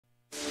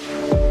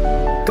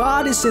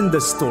God is in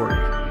the story,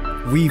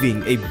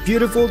 weaving a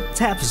beautiful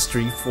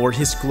tapestry for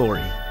His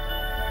glory.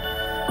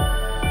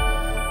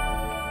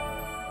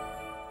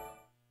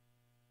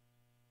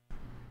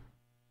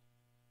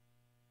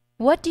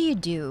 What do you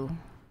do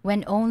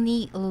when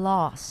only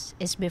loss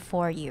is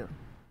before you?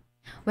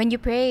 When you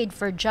prayed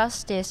for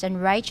justice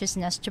and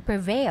righteousness to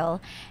prevail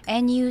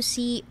and you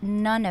see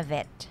none of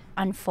it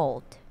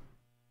unfold?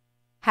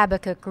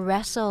 Habakkuk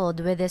wrestled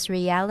with this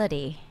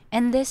reality,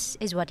 and this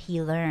is what he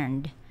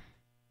learned.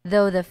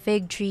 Though the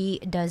fig tree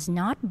does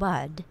not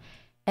bud,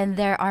 and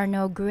there are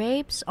no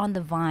grapes on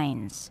the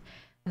vines,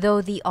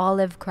 though the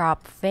olive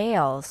crop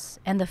fails,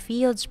 and the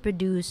fields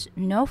produce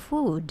no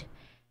food,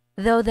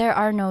 though there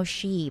are no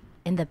sheep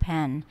in the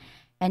pen,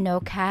 and no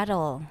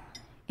cattle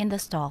in the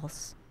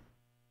stalls,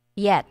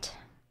 yet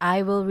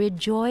I will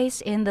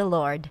rejoice in the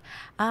Lord.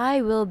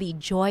 I will be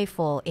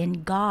joyful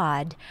in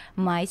God,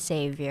 my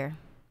Savior.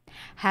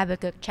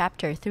 Habakkuk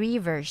chapter 3,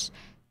 verse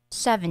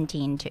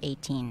 17 to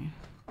 18.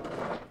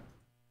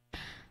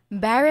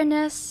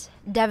 Barrenness,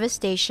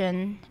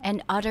 devastation,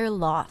 and utter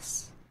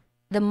loss,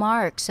 the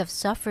marks of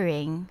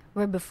suffering,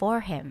 were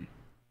before him.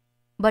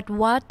 But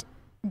what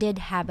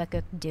did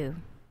Habakkuk do?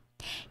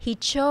 He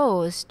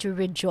chose to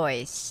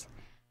rejoice.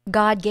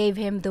 God gave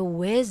him the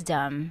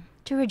wisdom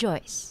to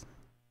rejoice.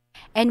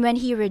 And when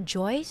he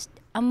rejoiced,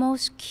 a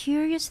most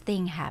curious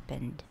thing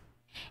happened.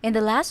 In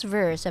the last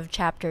verse of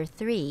chapter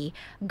 3,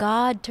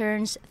 God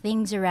turns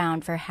things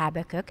around for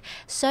Habakkuk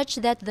such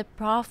that the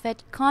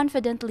prophet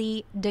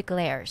confidently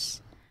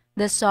declares,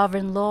 "The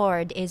sovereign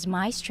Lord is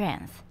my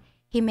strength.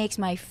 He makes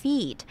my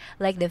feet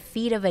like the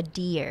feet of a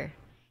deer.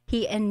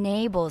 He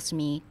enables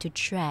me to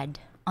tread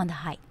on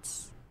the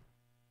heights."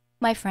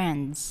 My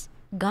friends,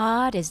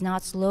 God is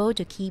not slow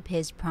to keep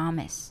His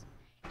promise.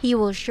 He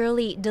will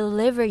surely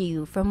deliver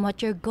you from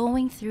what you're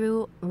going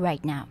through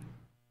right now.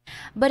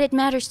 But it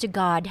matters to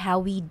God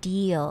how we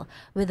deal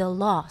with the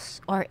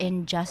loss or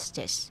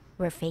injustice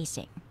we're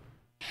facing.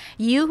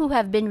 You who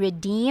have been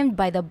redeemed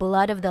by the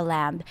blood of the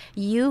Lamb,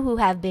 you who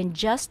have been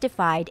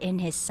justified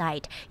in His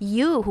sight,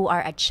 you who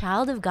are a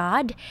child of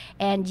God,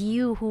 and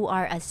you who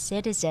are a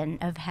citizen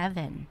of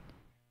heaven.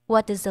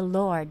 What does the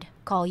Lord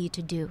call you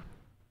to do?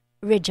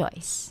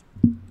 Rejoice.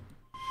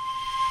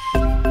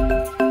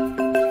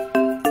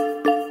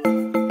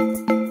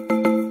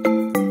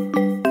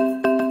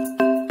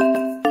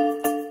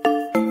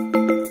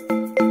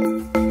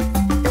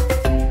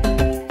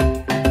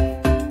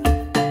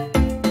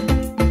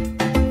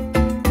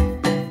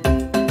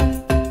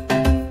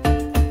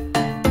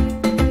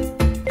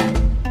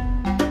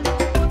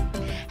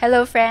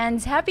 Hello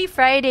friends, happy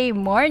Friday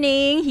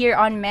morning here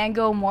on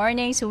Mango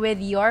Mornings with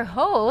your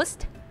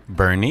host,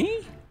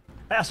 Berny?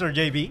 Pastor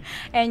JB.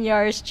 And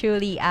yours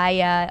truly,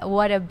 Aya.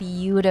 What a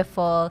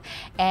beautiful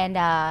and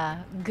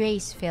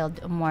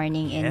grace-filled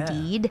morning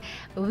indeed.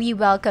 We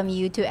welcome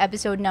you to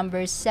episode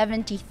number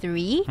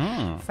 73,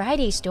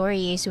 Friday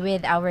Stories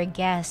with our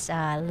guest,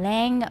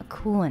 Leng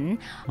Kun,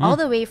 all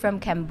the way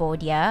from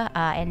Cambodia.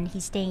 And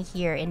he's staying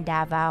here in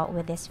Davao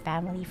with his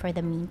family for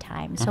the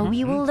meantime. So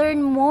we will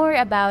learn more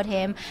about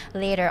him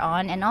later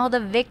on and all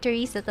the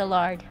victories that the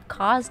Lord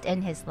caused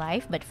in his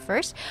life. But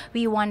first,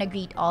 we want to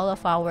greet all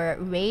of our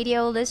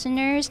radio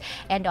listeners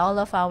and all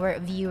of our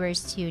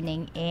viewers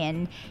tuning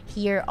in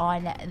here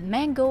on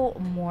Mango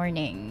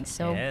Morning.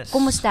 So,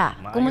 kumusta?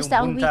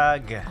 Kumusta ang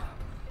week?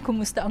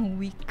 Kumusta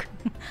ang week?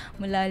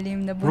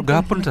 Malalim na buntag.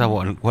 Rugapon sa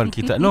wan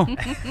kita, no?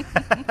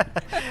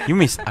 You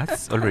missed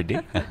us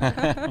already?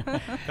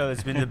 So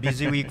it's been a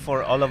busy week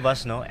for all of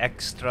us, no?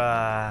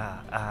 Extra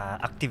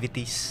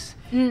activities.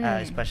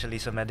 Especially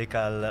sa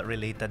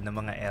medical-related na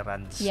mga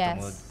errands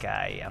tungod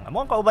kay ang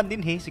among kauban din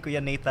si Kuya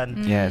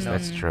Nathan. Yes,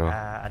 that's true.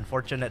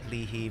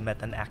 Unfortunately, he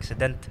met an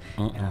accident.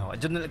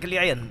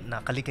 Diyan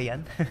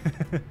nakalikayan.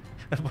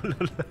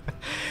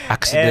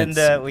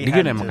 Accidents. Hindi ko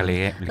na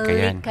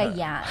makalikayan.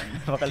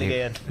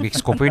 Makalikayan.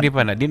 Because kung pwede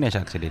pa na, di na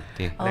siya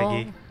aksidente.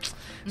 Lagi.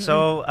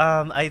 So,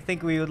 I think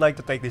we would like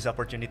to take this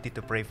opportunity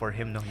to pray for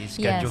him. No, he's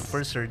scheduled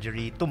for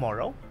surgery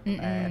tomorrow,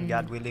 and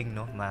God willing,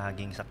 no,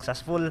 maging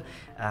successful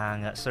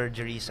ang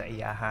surgery sa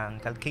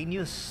iyahang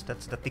calcaneus.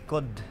 That's the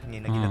tikod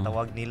na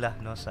ginatawag nila,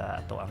 no, sa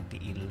ato ang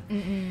tiil.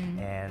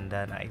 And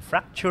na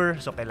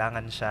fracture, so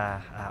kailangan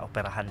siya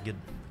operahan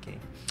yun. Okay,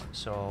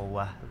 so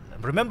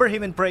remember him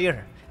in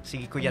prayer.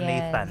 Si Kuya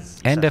Nathan.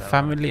 And the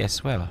family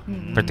as well.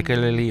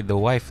 Particularly the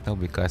wife, no,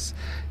 because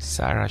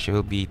Sarah, she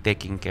will be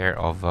taking care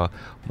of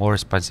more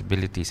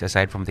responsibilities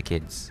aside from the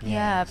kids.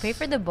 Yeah, pray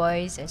for the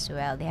boys as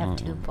well. They have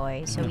 2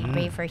 boys. So we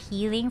pray for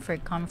healing, for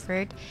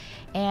comfort,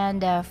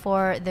 and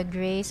for the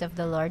grace of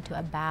the Lord to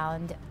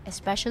abound,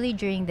 especially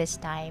during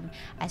this time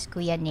as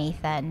Kuya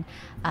Nathan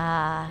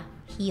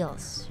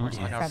heals on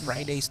our from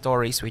Friday this.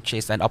 Stories, which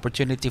is an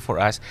opportunity for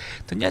us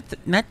to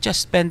not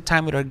just spend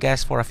time with our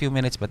guests for a few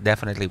minutes, but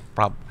definitely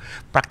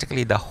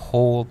practically the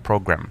whole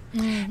program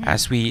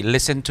as we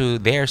listen to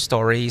their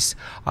stories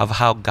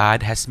of how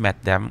God has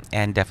met them,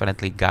 and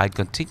definitely God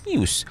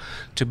continues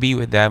to be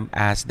with them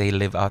as they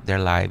live out their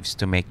lives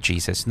to make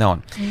Jesus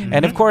known.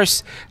 And of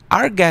course,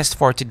 our guest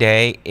for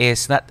today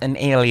is not an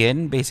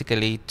alien,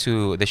 basically,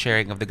 to the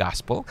sharing of the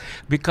gospel,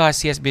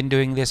 because he has been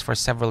doing this for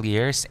several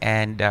years,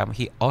 and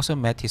he also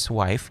met his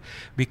wife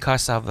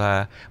because of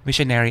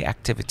missionary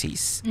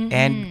activities.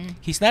 And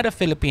he's not a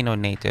Filipino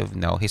native,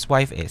 no, his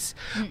wife is,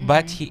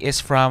 but he is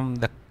from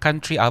the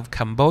country of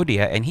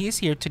Cambodia, and he is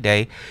here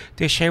today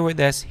to share with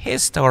us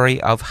his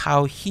story of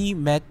how he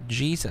met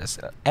Jesus.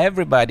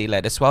 Everybody,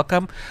 let us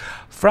welcome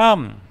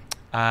from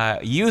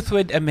Youth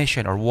with a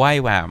Mission, or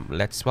YWAM.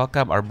 Let's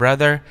welcome our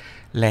brother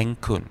Leng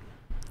Kun.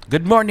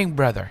 Good morning,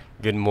 brother.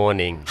 Good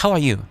morning. How are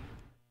you?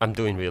 I'm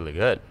doing really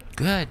good.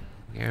 Good,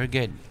 very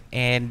good.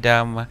 And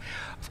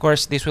of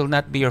course, this will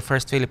not be your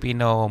first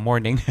Filipino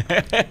morning.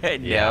 No.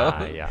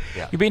 Yeah.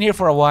 You've been here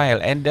for a while,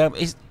 and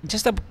is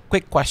just a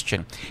quick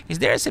question: is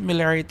there a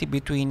similarity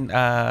between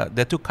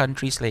the two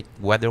countries, like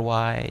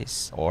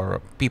weather-wise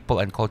or people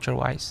and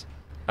culture-wise?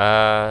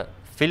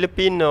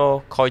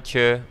 Filipino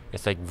culture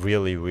is like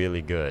really,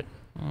 really good.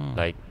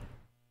 Like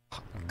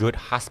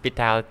good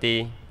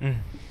hospitality,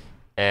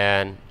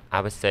 and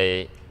I would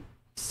say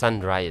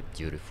sunrise is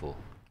beautiful.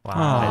 Wow.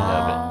 I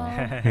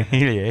love it.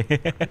 Really?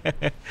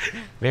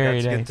 Very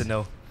That's nice. good to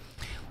know.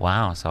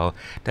 Wow, so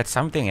that's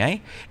something, eh?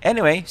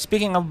 Anyway,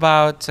 speaking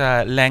about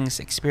Leng's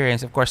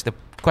experience, of course, the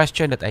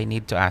question that I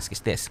need to ask is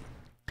this: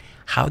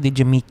 how did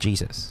you meet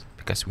Jesus?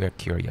 Because we are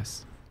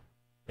curious.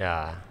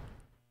 Yeah.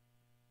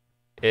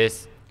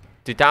 It's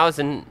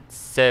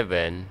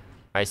 2007.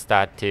 I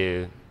start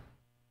to.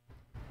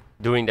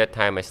 During that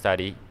time, I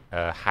studied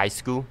high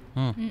school.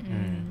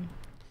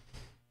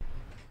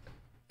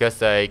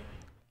 Because like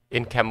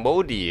in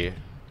Cambodia,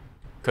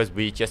 because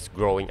we just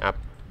growing up,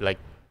 like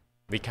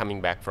we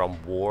coming back from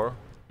war.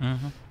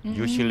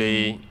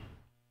 Usually,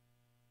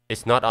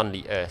 it's not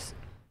only us.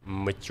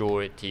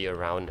 Majority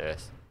around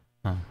us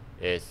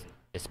is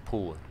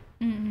poor.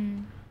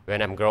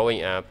 When I'm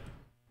growing up,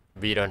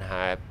 we don't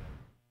have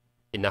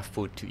enough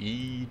food to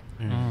eat,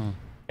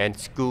 and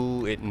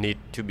school it need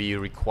to be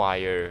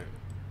required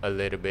a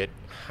little bit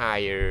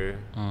higher.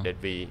 That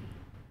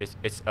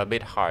it's a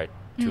bit hard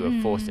to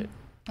afford it.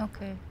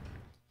 Okay.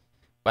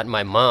 But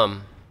my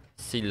mom,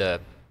 she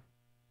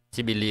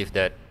believed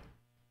that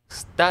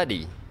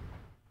study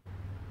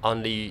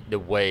only the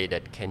way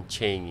that can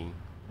change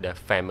the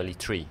family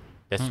tree.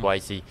 That's why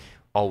she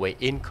always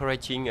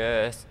encouraging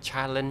us,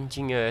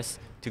 challenging us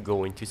to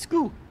go into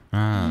school.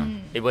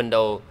 Even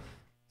though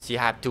she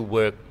had to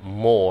work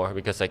more,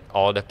 because like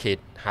all the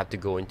kids have to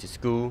go into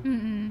school,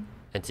 and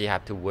she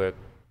had to work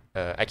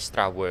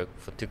extra work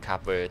to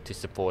cover to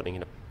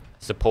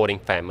supporting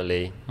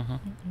family.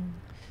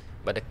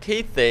 But the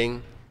key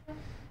thing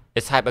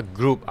is have a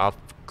group of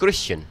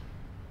Christian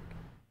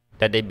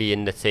that they be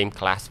in the same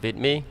class with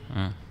me.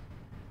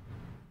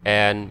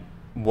 And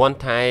one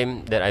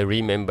time that I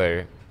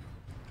remember,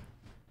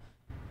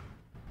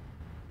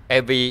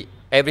 every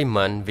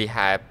month we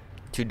have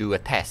to do a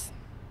test,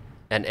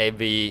 and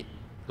every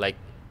like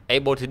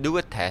able to do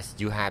a test,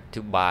 you have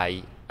to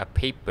buy a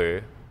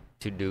paper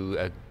to do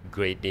a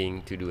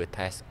grading, to do a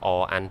test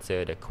or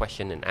answer the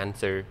question and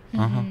answer.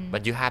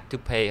 But you have to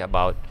pay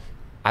about,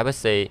 I would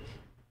say,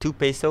 2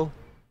 peso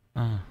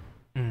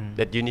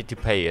that you need to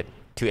pay it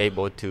to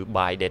able to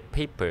buy that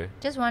paper.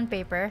 Just one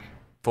paper.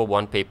 For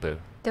one paper.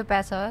 2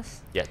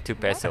 pesos. Yeah, 2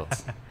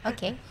 pesos.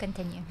 Okay,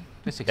 continue.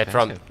 That's That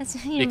from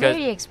expensive. That's Because-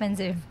 very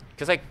expensive.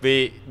 Because like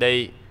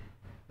they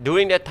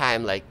during that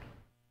time, like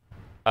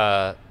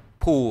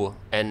pool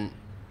and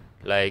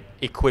like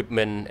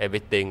equipment,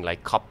 everything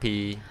like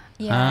copy,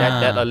 Yeah.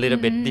 that a little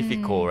bit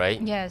difficult,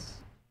 right? Yes.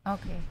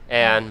 Okay.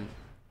 And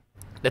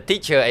the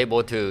teacher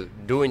able to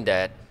doing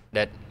that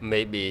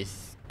maybe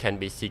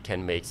she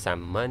can make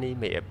some money,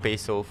 make a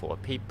peso for a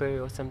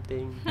paper or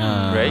something,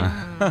 right?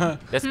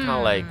 That's kind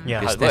of like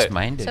Yeah. how it works.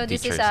 Business-minded So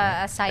this teachers. is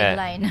a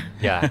sideline.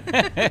 Yeah.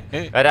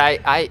 But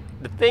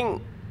the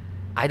thing,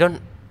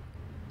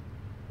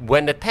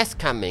 when the test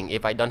coming,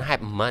 if I don't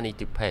have money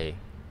to pay,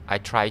 I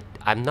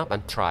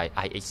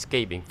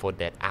escaping for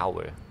that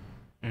hour,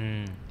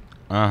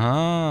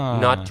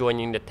 not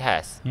joining the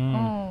test.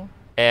 Oh.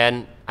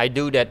 And I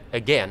do that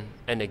again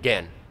and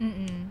again.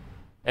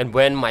 And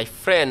when my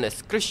friend, a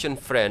Christian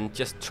friend,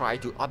 just try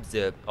to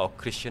observe,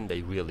 Christian,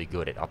 they really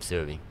good at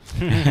observing.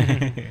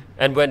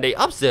 And when they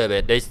observe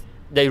it,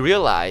 they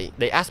realize,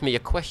 they ask me a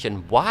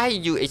question, why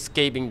you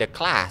escaping the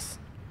class?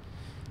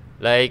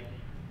 Like,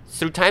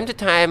 through time to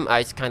time,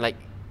 I kind of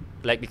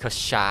like because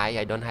shy,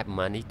 I don't have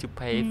money to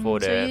pay for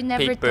the So you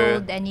never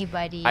paper. told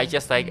anybody. I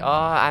just like,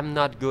 I'm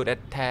not good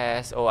at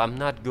tests, or I'm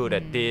not good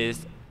at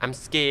this. I'm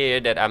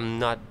scared that I'm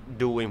not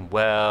doing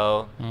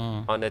well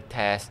on the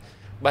test.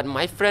 But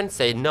my friends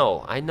say,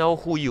 no, I know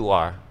who you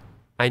are.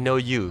 I know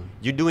you.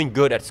 You're doing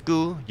good at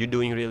school. You're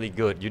doing really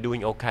good. You're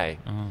doing okay.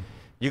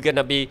 You're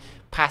gonna be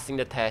passing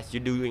the test.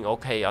 You're doing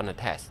okay on the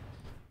test.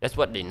 That's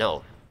what they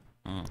know.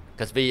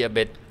 Because we a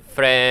bit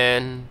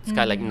friends,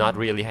 kind of like not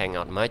really hang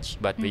out much,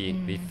 but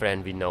we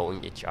friend, we know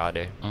each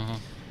other.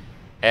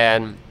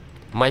 And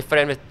my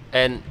friend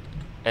and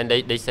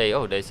they say,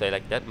 oh, they say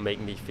like that make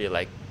me feel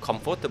like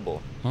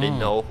comfortable. They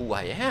know who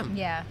I am.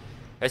 Yeah.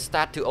 I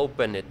start to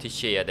open it to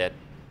share that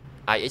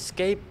I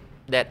escape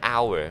that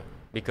hour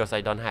because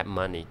I don't have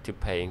money to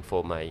paying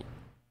for my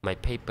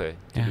paper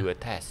to do a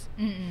test.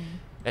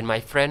 And my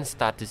friends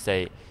start to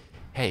say,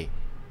 hey,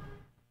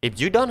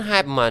 if you don't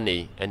have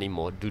money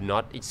anymore, do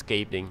not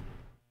escaping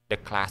the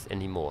class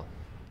anymore,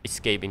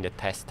 escaping the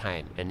test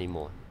time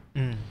anymore.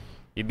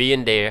 You be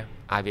in there,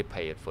 I will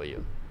pay it for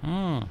you.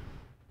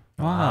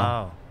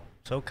 Wow.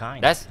 So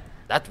kind.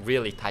 That's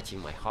really touching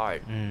my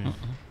heart.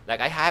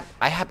 Like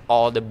I have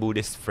all the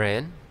Buddhist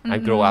friends. I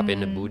grew up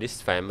in a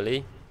Buddhist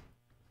family.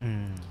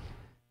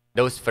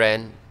 Those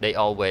friends, they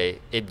always,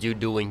 if you're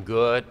doing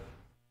good,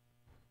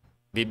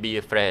 we be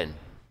a friend.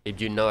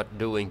 If you're not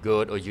doing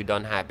good or you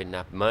don't have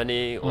enough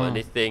money or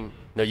anything,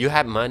 no, you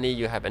have money,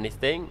 you have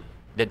anything,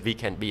 that we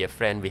can be a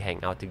friend, we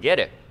hang out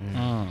together.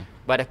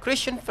 But a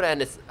Christian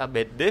friend is a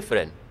bit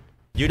different.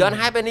 You don't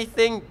have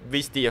anything,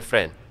 we still a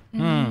friend.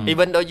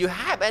 Even though you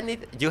have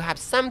you have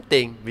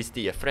something, we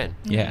still a friend.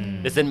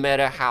 Doesn't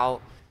matter how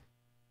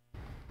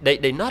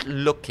they're not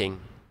looking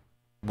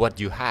what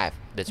you have.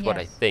 That's what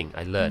I think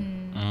I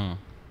learned.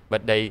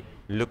 But they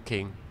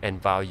looking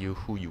and value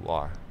who you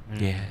are.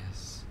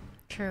 Yes.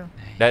 True.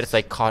 That's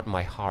like caught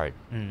my heart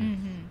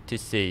to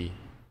see,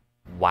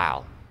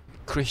 wow,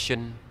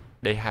 Christian,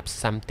 they have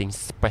something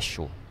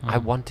special. I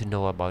want to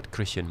know about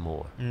Christian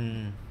more.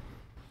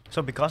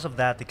 So because of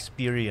that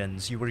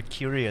experience, you were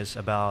curious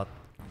about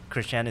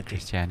Christianity.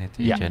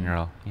 In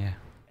general. Yeah.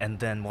 And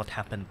then what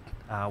happened?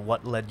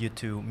 What led you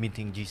to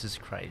meeting Jesus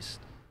Christ?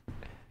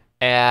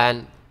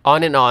 And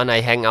on,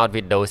 I hang out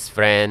with those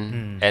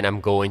friends and I'm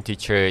going to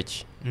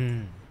church.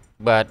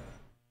 But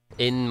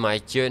in my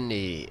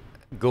journey,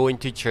 going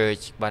to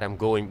church, but I'm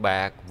going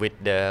back with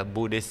the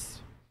Buddhist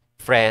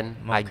friend.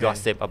 I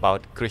gossip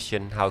about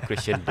Christian, how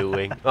Christian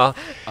doing. It's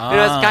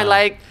kind of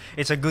like...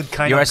 It's a good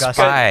kind You're of a gossip.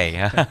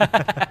 spy.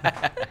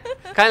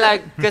 Kind of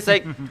like,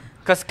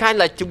 because kind of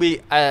like to be,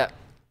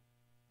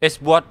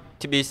 it's what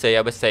to be say,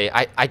 I would say,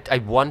 I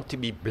want to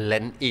be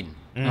blend in.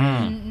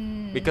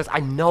 Because I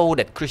know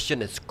that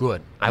Christian is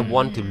good. I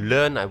want to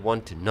learn, I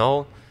want to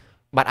know,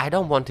 but I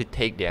don't want to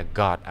take their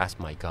God as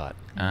my God.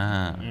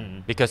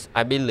 Because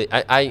I believe,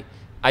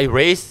 I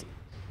raised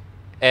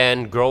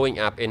and growing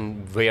up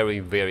in very,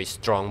 very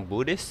strong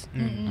Buddhist.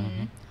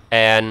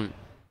 And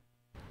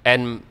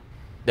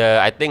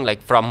I think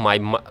like from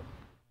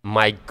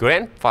my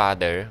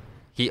grandfather,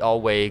 he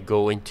always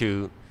go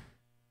into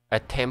a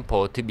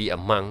temple to be a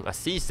monk a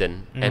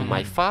season, and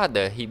my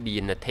father, he be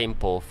in a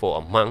temple for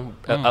a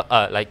monk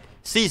like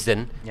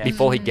season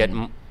before he get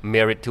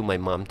married to my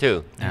mom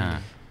too.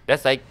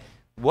 That's like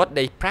what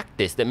they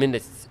practice. I mean,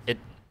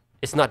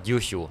 it's not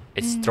usual.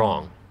 It's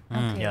strong.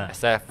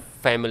 It's a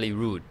family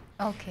root.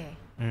 Okay.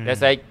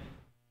 That's like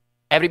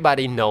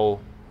everybody know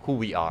who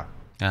we are.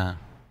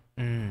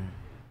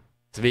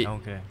 So we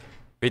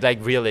like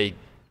really,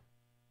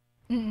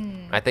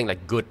 I think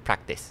like good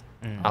practice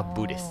of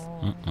Buddhist.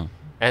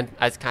 And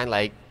it's kind of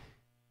like,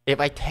 if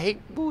I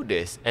take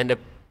Buddhist and the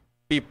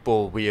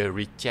people will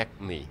reject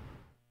me,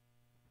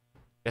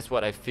 that's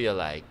what I feel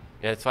like.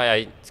 That's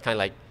why it's kind of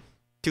like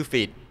 2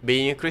 feet.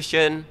 Being a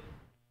Christian,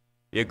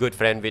 be a good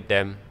friend with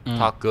them,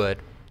 talk good.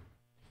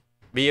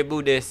 Be a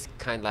Buddhist,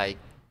 kind of like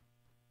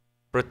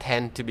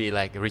pretend to be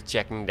like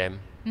rejecting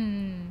them.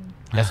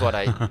 That's what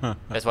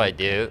I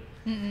do.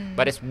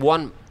 But it's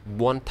one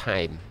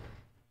time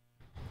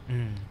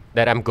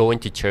that I'm going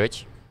to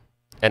church,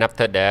 and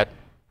after that,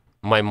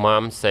 my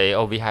mom say,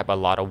 "Oh, we have a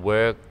lot of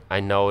work. I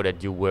know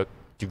that you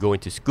go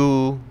into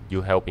school,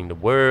 you helping the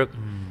work,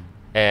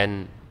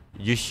 and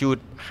you should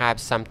have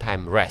some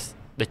time rest."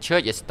 The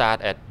church is start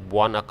at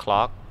 1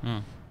 o'clock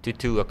to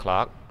 2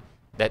 o'clock.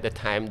 That's the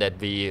time that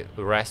we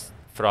rest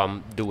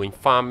from doing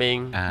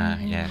farming,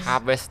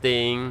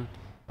 harvesting,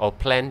 or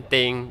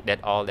planting. That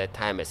all that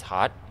time is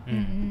hard.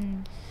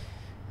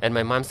 And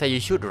my mom said,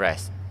 "You should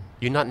rest.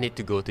 You not need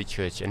to go to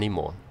church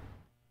anymore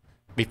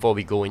before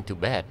we go into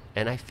bed."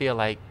 And I feel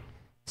like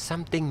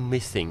something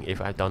missing if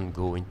I don't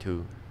go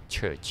into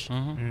church.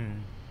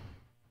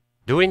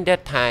 During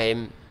that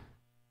time,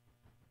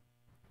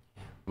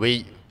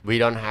 we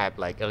don't have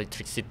like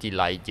electricity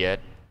light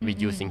yet. We're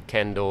using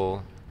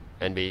candle,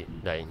 and we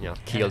like,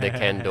 kill the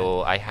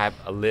candle. I have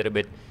a little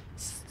bit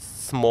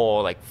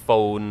small like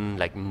phone,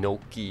 like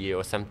Nokia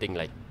or something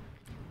like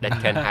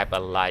that can have a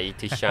light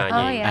to shine.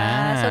 Oh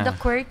yeah, so the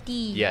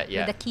QWERTY,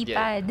 with the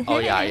keypad. Oh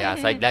yeah,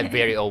 it's like that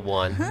very old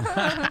one.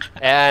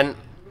 and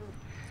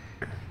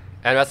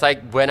it's like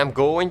when I'm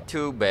going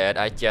to bed,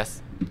 I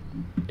just,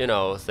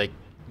 it's like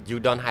you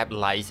don't have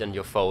lights on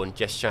your phone,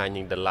 just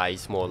shining the light,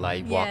 small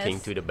light, walking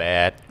to the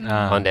bed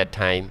on that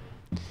time.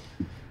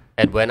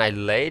 And when I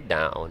lay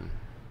down,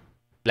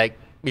 like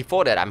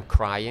before that I'm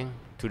crying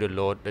to the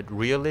Lord that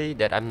really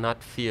that I'm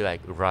not feel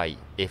like right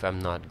if I'm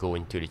not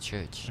going to the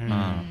church.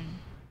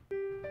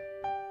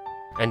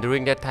 And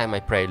during that time I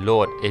pray,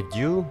 Lord, if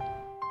you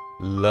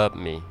love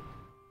me,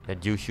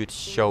 that you should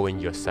show in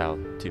yourself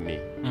to me.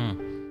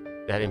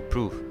 That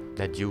improve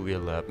that you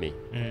will love me.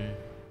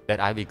 That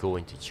I will go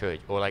into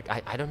church. Or like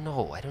I don't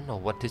know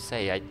what to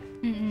say. I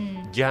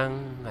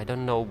young, I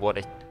don't know what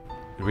I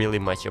really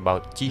much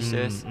about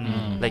Jesus.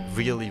 Like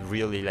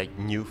really like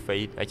new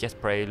faith. I just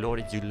pray, Lord,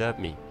 if you love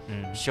me,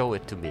 show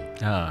it to me.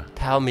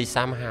 Tell me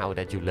somehow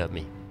that you love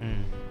me.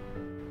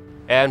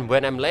 And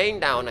when I'm laying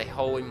down, I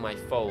hold my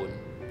phone,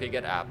 pick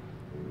it up.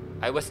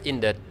 I was in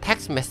the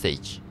text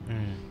message.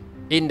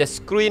 In the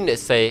screen it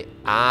say,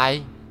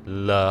 I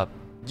love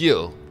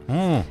you.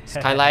 It's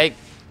kind of like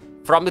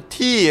from the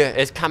tear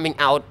is coming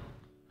out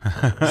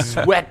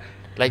sweat.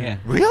 Like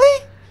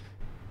really?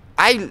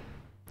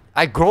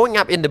 I growing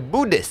up in the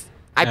Buddhist.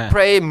 I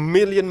pray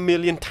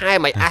million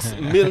time. I ask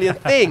million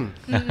things,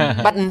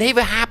 but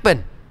never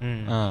happen.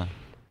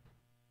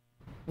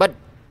 But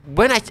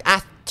when I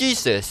ask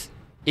Jesus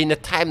in a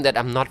time that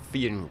I'm not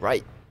feeling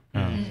right,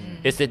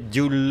 it said,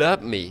 you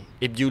love me.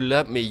 If you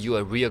love me, you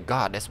are real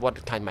God. That's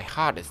what kind of my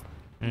heart is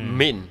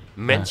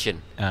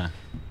mentioned.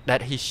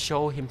 That he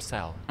show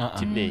himself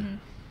to me.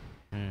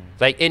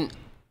 Like in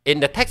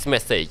the text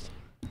message,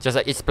 just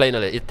like explain a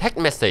little, in text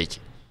message,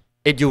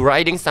 if you're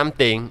writing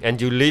something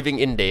and you're living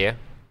in there,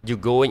 you're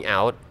going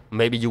out,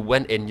 maybe you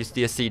went in, you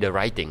still see the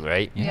writing,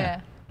 right?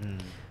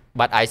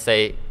 But I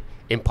say,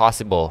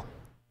 impossible.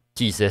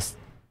 Jesus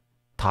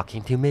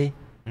talking to me.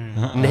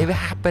 Never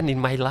happened in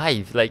my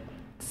life. Like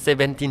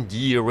 17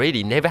 years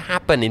already, never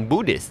happened in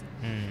Buddhist.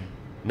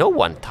 No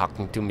one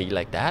talking to me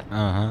like that.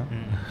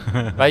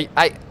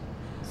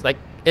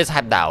 It's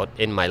had doubt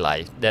in my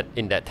life that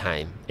in that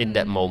time, in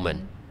that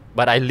moment.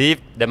 But I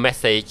leave the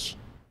message.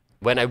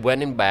 When I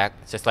went in back,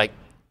 just like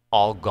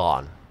all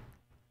gone.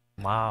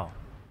 Wow.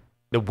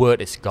 The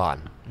word is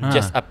gone.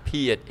 Just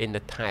appeared in the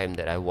time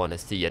that I want to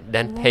see it.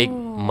 Then take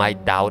my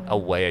doubt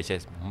away. It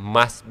just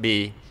must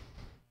be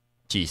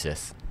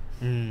Jesus.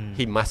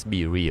 He must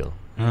be real.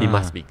 He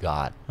must be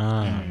God.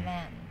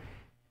 Amen.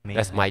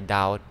 That's my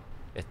doubt.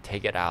 I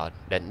take it out.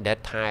 Then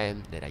that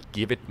time that I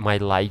give it my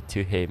life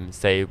to him,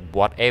 say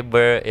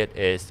whatever it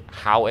is,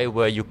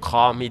 however you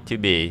call me to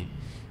be,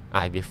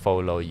 I will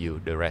follow you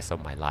the rest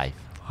of my life.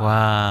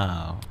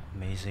 Wow.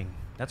 Amazing.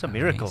 That's a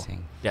miracle.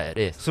 Amazing. Yeah, it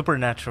is.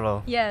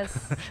 Supernatural. Yes,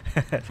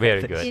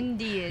 Very good.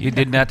 indeed. You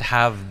did not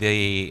have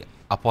the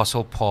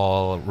Apostle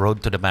Paul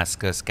road to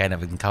Damascus kind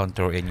of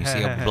encounter and you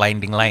see a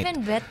blinding light.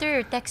 Even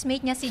better,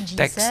 textmate niya si Jesus.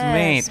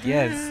 Textmate,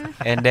 yes.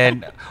 And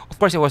then, of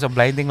course, it was a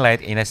blinding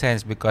light in a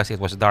sense because it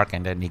was dark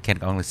and then you can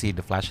only see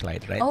the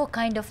flashlight, right? Oh,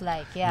 kind of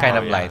like, yeah. Kind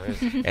of yeah. light.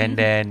 And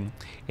then,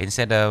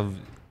 instead of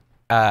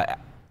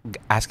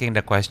asking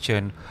the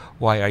question,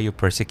 why are you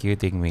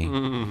persecuting me?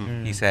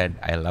 He said,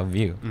 I love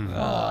you.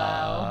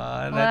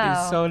 Wow. That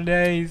is so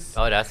nice.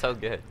 Oh, that's so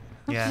good.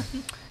 Yeah.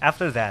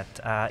 After that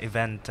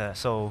event,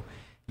 so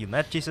you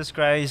met Jesus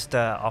Christ,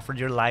 offered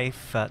your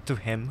life to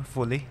him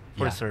fully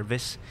for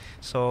service.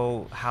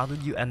 So how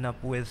did you end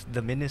up with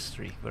the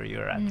ministry where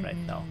you're at right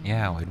now?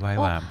 Yeah, with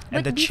YWAM. And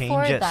But the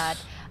before changes.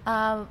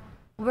 that,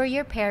 were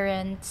your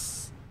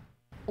parents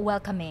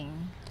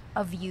welcoming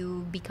of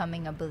you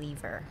becoming a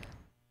believer?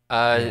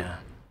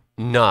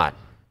 Not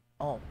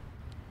Oh.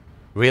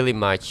 really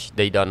much.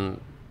 They don't,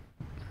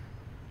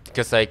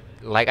 because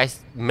like I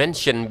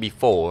mentioned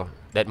before,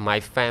 that my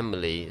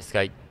family is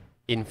like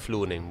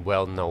influential,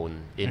 well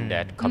known in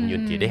that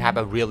community. They have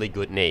a really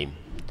good name,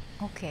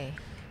 Okay.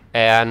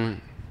 and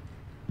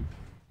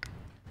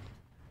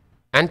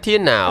until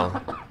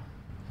now,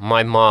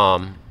 my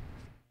mom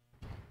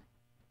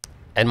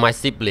and my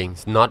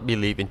siblings not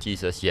believe in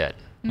Jesus yet.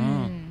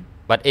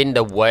 But in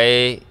the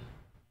way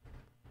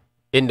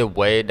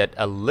that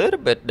a little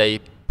bit they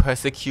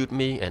persecute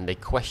me and they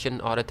question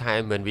all the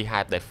time when we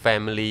have the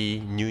family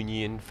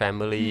union,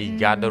 family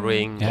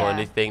gathering or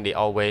anything. They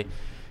always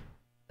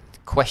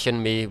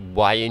question me,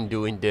 why you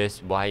doing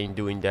this, why you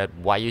doing that,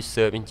 why you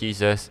serving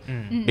Jesus?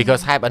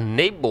 Because I have a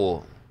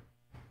neighbor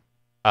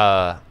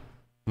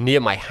near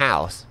my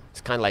house.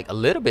 It's kind of like a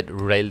little bit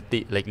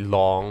relative, like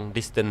long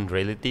distance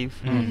relative.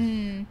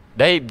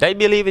 They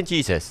believe in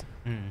Jesus.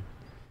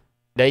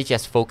 They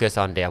just focus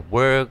on their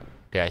work,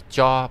 their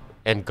job,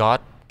 and God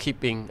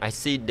keeping. I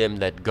see them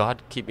that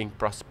God keeping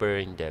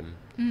prospering them.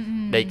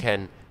 They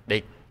can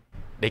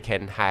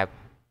have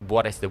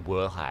what is the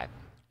world have.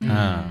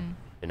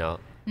 You know.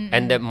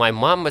 And then my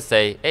mom would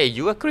say, "Hey,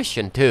 you a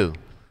Christian too?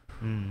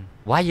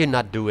 Why you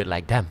not do it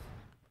like them?"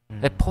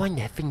 They point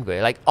their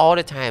finger like all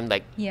the time,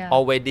 like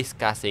always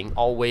discussing,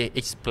 always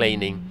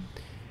explaining.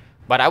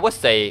 But I would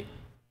say,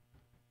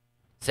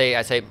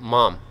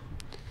 Mom,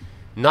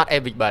 not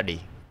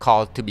everybody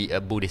called to be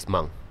a Buddhist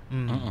monk.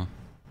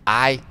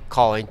 I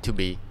calling to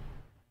be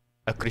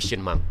a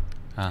Christian monk.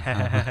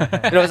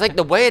 It's like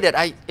the way that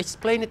I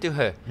explained it to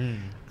her.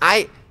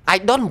 I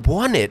don't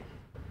want it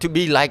to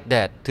be like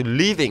that, to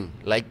living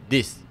like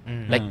this,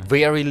 like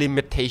very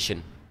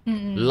limitation.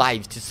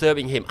 life to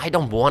serving Him. I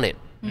don't want it.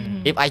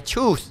 If I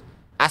choose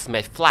as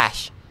my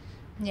flesh,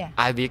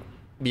 I will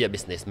be a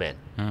businessman.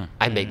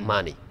 I make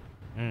money.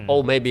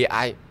 Or maybe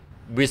I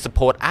will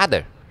support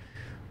other.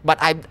 But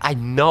I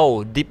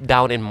know deep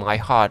down in my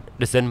heart,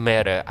 doesn't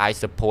matter. I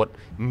support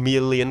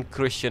million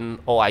Christian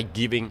or I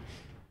giving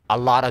a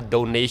lot of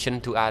donation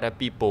to other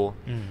people.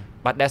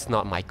 But that's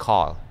not my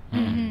call.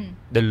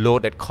 The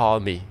Lord that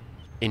called me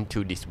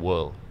into this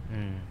world.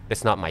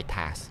 That's not my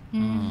task.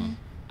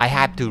 I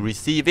have to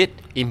receive it,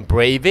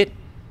 embrace it,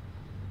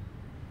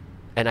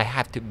 and I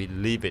have to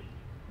believe it.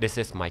 This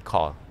is my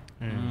call.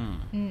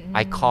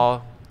 I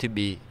call to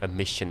be a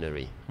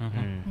missionary,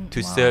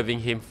 to serving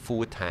Him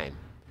full time.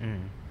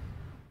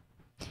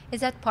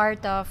 Is that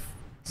part of,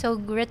 so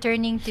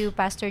returning to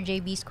Pastor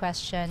JB's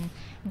question,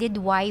 did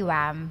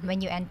YWAM,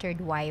 when you entered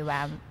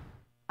YWAM,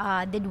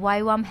 did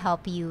YWAM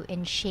help you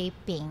in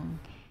shaping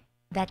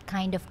that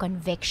kind of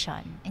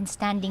conviction and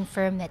standing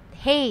firm that,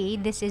 hey,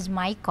 this is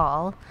my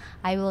call.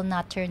 I will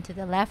not turn to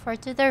the left or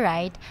to the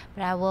right,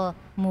 but I will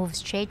move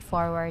straight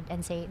forward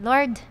and say,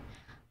 Lord,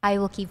 I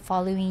will keep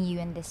following you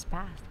in this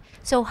path.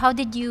 So how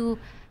did you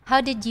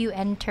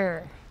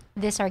enter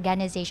this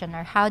organization,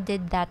 or how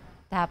did that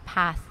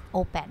path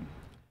open?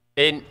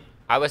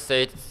 I would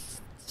say,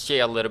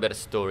 share a little bit of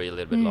story, a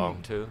little bit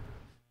long too.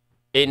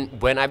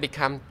 When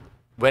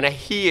I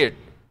hear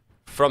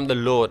from the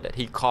Lord that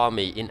He called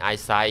me in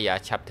Isaiah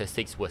chapter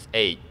 6 verse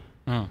 8,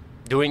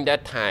 during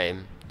that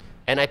time,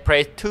 and I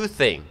prayed two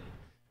things.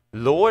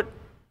 Lord,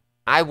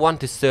 I want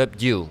to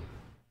serve you,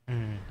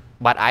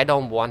 but I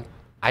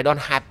don't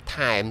have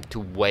time to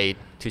wait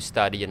to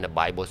study in the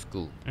Bible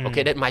school.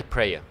 Okay, that's my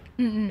prayer.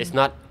 It's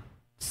not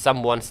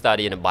someone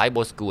study in a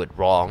Bible school is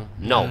wrong.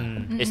 No,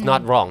 it's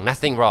not wrong.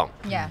 Nothing wrong.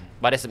 Yeah.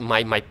 But it's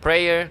my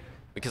prayer,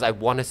 because I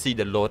want to see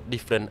the Lord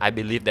different. I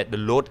believe that the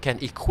Lord can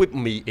equip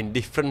me in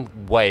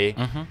different way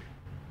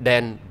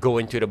than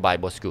going to the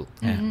Bible school.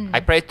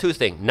 I pray two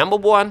things. Number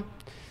one,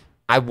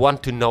 I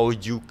want to know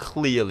you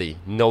clearly,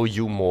 know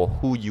you more,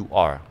 who you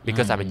are,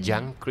 because I'm a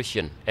young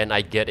Christian and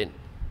I get it,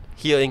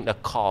 hearing a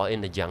call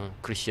in a young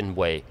Christian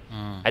way.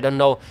 I don't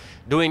know.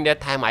 During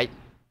that time,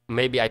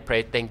 maybe I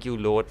pray, thank you,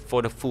 Lord,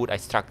 for the food. I'm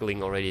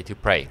struggling already to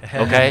pray.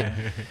 Okay?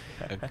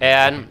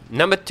 And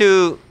number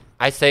two,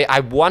 I say, I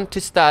want to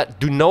start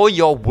to know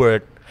your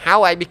word.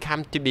 How I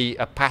become to be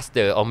a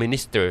pastor or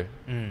minister,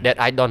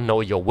 that I don't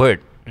know your word.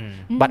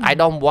 But I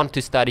don't want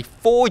to study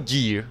 4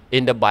 years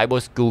in the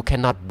Bible school,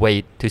 cannot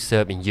wait to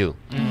serve in you.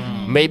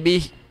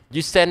 Maybe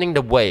you sending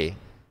the way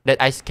that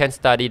I can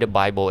study the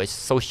Bible is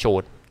so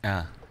short,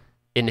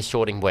 in a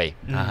shorting way,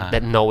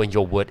 that knowing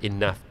your word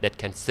enough that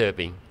can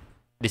serving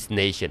this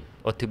nation,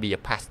 or to be a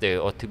pastor,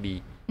 or to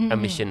be a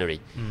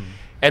missionary.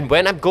 And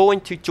when I'm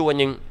going to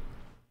joining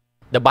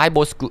the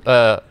Bible school,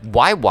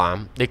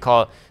 YWAM, they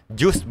call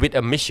Youth with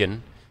a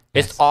Mission.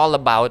 It's all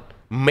about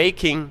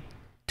making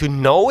to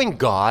knowing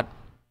God,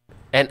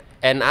 and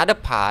another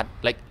part,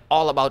 like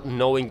all about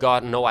knowing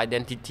God, know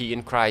identity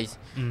in Christ,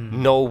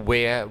 know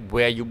where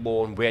you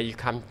born, where you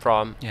come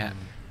from.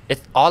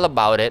 It's all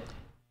about it.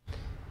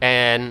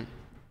 And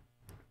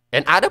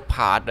other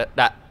part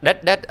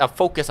that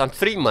focus on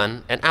 3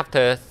 months, and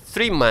after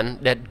 3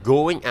 months that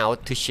going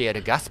out to share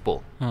the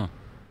gospel.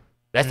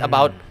 That's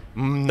about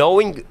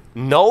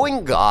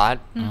knowing God,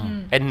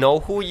 and know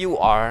who you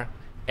are,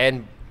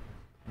 and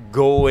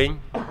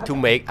going to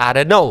make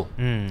other know.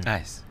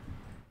 Nice.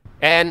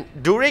 And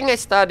during I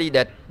study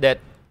that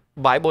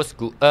Bible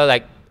school,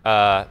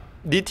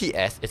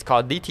 DTS, it's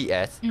called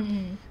DTS,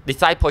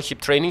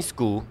 Discipleship Training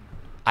School.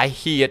 I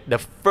hear the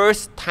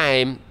first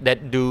time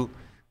that do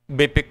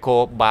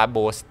biblical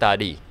Bible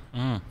study.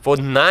 For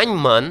 9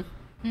 months,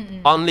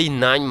 only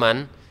 9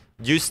 months,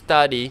 you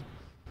study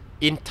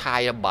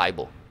entire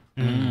Bible,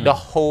 the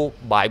whole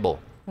Bible.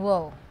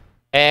 Whoa.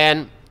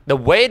 And the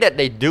way that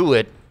they do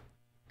it,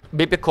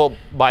 biblical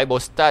Bible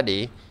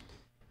study,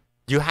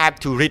 you have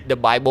to read the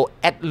Bible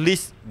at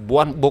least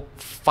one book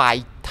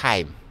 5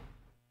 times.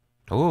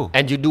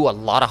 And you do a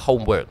lot of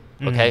homework,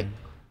 okay?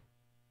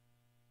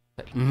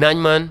 9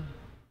 months,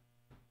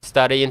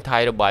 study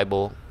entire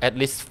Bible at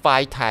least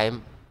 5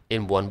 times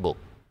in one book.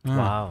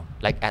 Wow.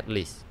 Like at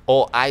least.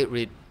 Or I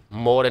read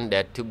more than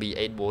that to be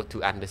able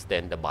to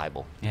understand the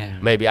Bible.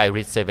 Maybe I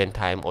read 7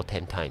 times or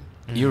 10 times.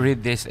 You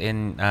read this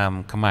in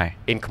Khmer?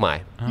 In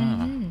Khmer.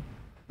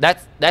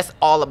 That's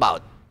all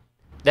about.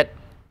 That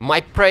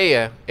my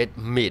prayer is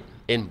meet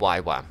in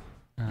YWAM.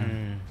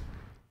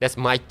 That's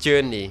my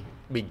journey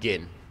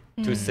begin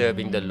to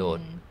serving the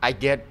Lord. I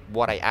get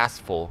what I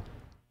asked for,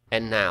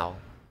 and now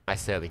I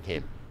serving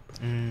Him.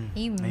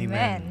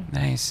 Amen.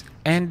 Nice.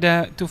 And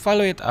to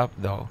follow it up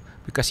though,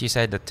 because you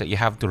said that you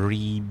have to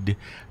read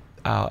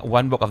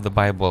one book of the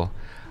Bible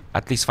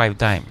at least 5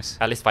 times.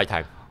 At least 5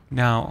 times.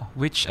 Now,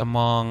 which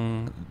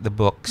among the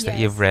books that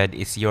you've Yes. read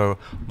is your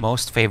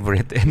most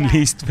favorite and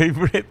least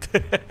favorite?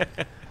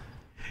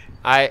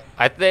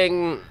 I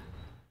think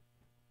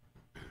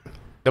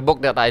the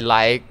book that I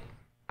like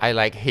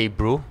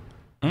Hebrew.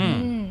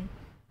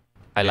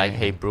 I like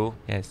Hebrew.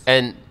 Yes.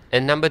 And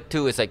number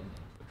 2 is like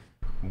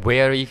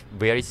very,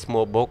 very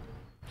small book,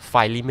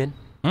 Philemon,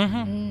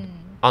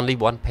 only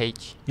one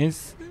page.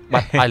 Yes.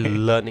 But I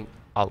learning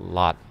a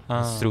lot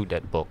through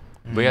that book.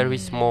 Very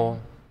small,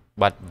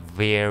 but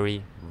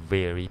very,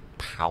 very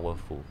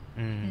powerful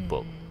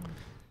book.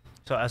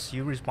 So as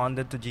you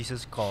responded to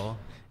Jesus' call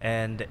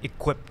and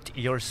equipped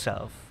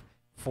yourself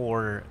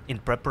for in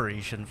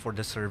preparation for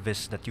the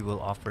service that you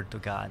will offer to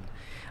God,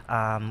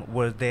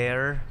 were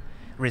there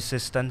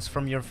resistance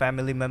from your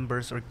family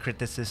members or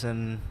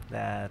criticism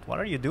that what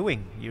are you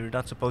doing? You're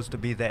not supposed to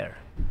be there.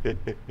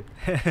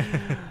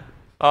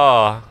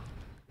 Oh,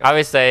 I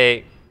would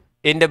say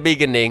in the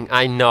beginning,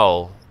 I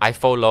know I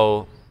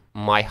follow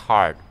my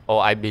heart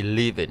or I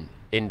believe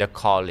in the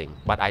calling,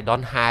 but I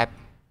don't have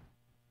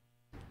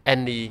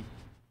any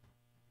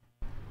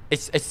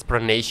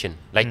explanation,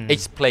 like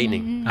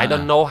explaining. I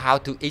don't know how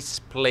to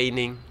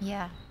explaining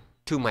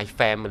to my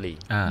family,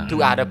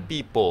 to other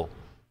people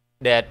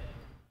that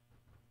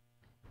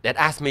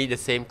ask me the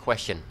same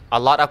question. A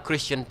lot of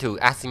Christians too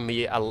asking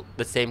me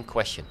the same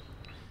question,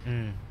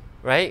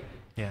 right?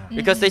 Yeah.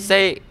 Because they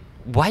say,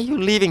 why you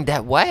living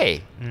that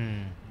way?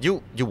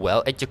 You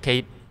well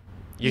educated,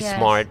 you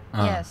smart,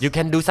 you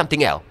can do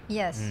something else.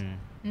 Yes.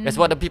 That's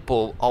what the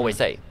people always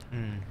say.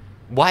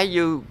 Why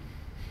you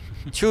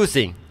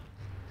choosing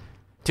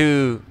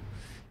to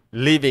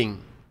living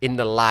in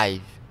the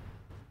life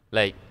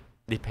like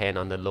depend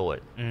on the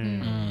Lord,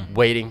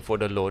 waiting for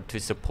the Lord to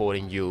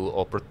supporting you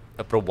or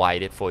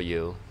provide it for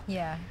you?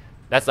 Yeah.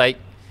 That's like,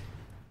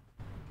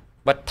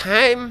 but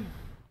time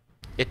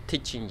is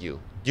teaching you.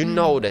 You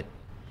know that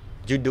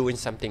you're doing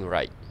something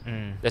right.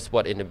 That's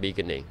what in the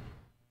beginning.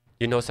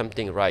 You know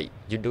something right.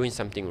 You're doing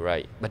something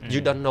right, but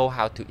you don't know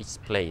how to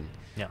explain.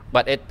 Yeah.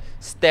 But it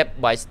step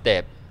by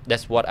step,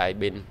 that's what I've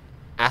been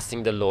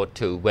asking the Lord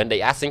too. When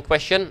they asking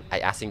question, I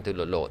asking to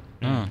the Lord.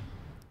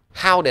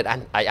 How did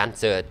I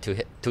answer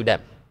to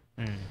them?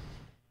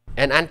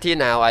 And until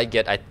now, I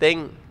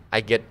think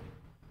I get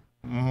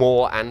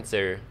more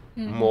answer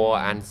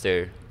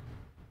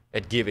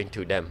at giving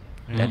to them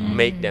that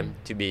make them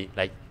to be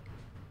like,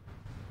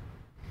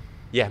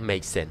 yeah,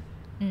 makes sense.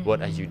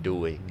 What are you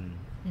doing?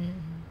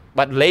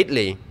 But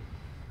lately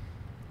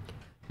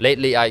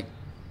I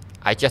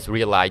just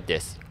realized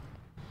this,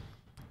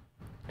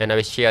 and I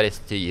will share this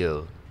to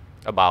you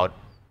about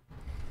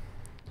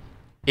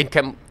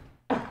in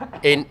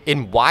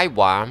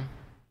YWAM.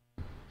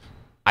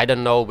 I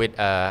don't know with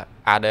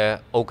other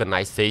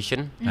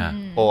organization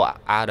or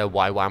other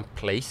YWAM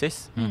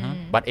places,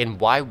 but in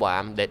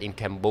YWAM that in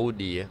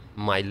Cambodia,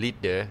 my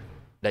leader,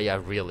 they are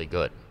really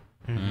good.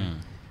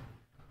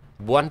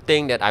 One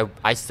thing that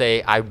I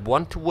say I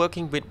want to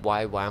working with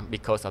YWAM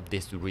because of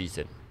this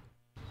reason.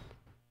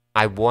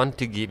 I want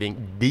to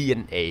giving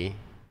DNA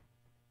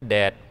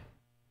that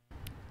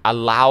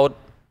allowed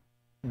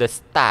the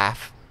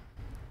staff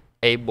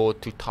able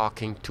to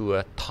talking to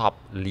a top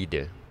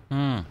leader.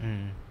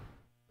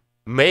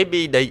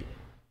 Maybe they,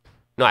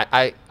 no,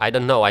 I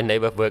don't know. I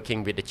never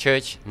working with the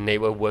church,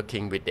 never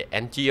working with the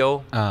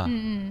NGO,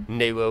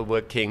 never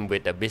working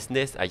with a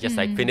business. I just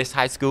like finished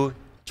high school,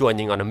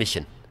 joining on a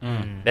mission.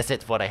 That's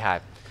it. What I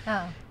have.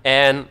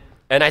 And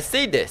I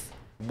see this.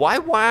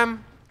 YWAM,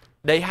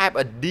 they have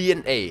a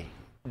DNA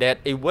that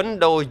even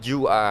though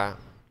you are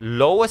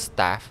lower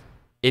staff,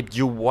 if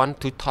you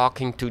want to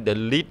talking to the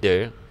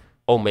leader,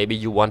 or maybe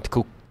you want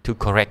to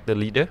correct the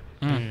leader,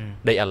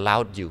 they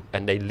allowed you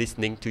and they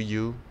listening to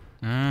you.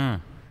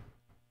 I'm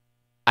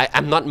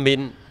not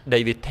mean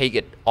they will take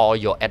it all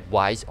your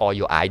advice or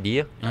your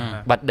idea,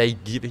 but they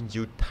giving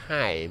you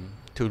time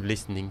to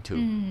listening to.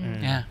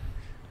 Yeah.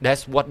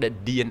 That's what the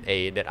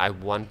DNA that I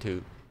want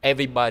to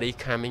everybody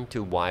coming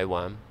to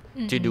YWAM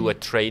to do a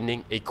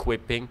training,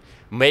 equipping.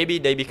 Maybe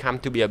they become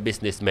to be a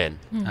businessman.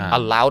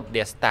 Allowed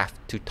their staff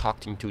to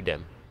talking to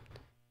them.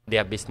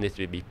 Their business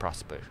will be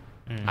prosper,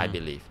 I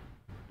believe.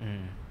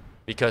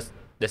 Because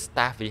the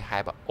staff will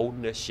have a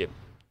ownership.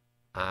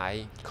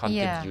 I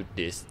contribute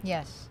this,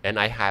 and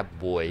I have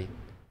boy,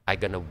 I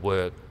gonna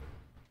work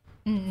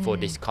for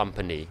this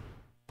company,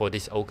 for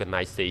this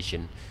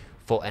organization,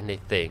 for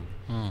anything.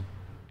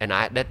 And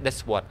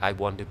that's what I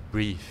want to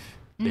breathe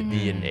the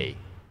DNA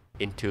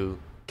into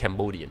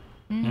Cambodian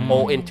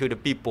or into the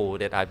people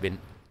that I've been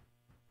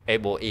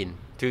able in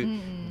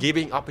to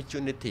giving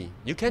opportunity.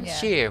 You can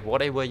share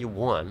whatever you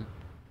want.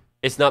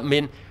 It's not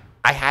mean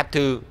I have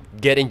to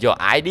get in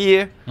your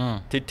idea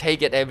to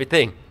take it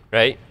everything,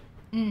 right?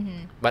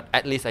 But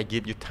at least I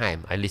give you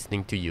time. I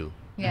listening to you,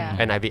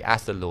 and I will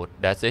ask the Lord.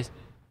 That's it.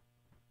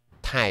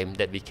 Time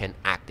that we can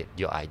act it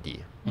your idea,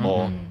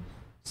 or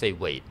say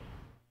wait,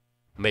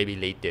 maybe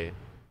later,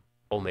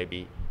 or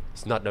maybe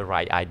it's not the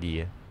right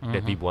idea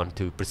that we want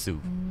to pursue.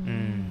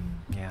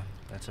 Yeah,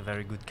 that's a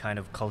very good kind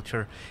of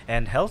culture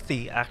and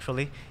healthy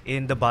actually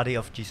in the body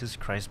of Jesus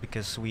Christ,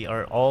 because we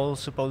are all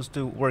supposed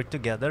to work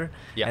together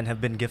and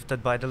have been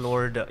gifted by the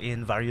Lord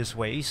in various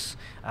ways,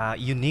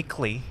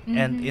 uniquely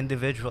and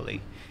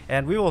individually.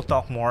 And we will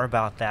talk more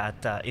about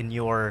that in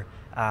your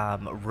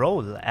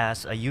role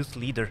as a youth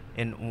leader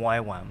in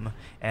YWAM,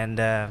 and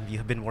you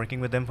have been working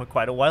with them for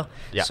quite a while.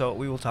 Yeah. So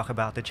we will talk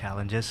about the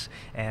challenges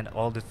and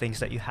all the things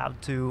that you have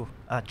to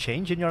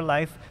change in your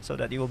life so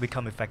that you will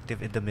become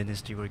effective in the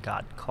ministry where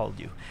God called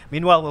you.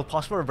 Meanwhile, we'll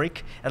pause for a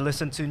break and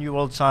listen to New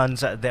World Son's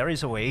There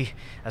Is a Way,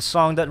 a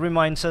song that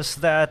reminds us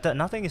that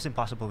nothing is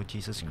impossible with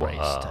Jesus Christ.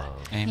 Wow.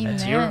 Amen.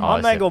 That's here Amen.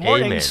 on Mango Awesome.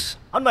 Mornings.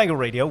 On Mango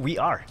Radio, we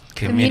are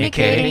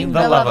Communicating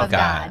the love of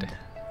God.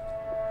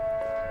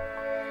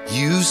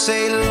 You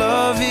say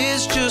love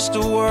is just a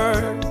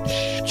word,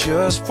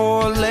 just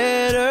four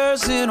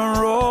letters in a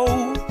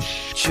row,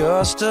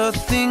 just a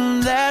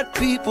thing that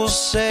people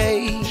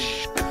say,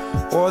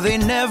 or they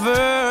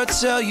never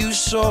tell you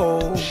so.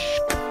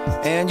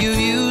 And you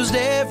used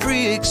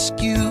every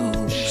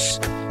excuse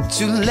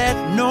to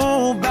let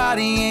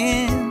nobody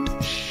in.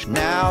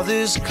 Now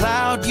this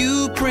cloud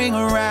you bring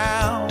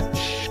around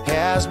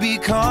has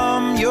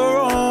become your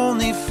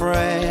only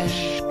friend.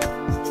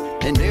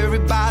 And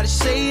everybody's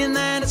saying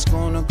that it's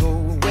gonna go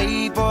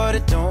away, but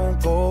it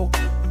don't go.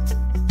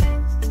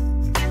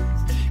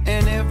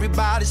 And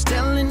everybody's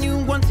telling you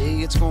one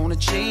day it's gonna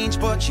change,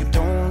 but you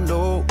don't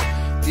know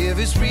if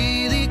it's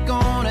really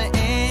gonna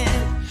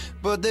end.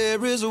 But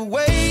there is a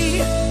way,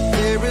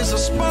 there is a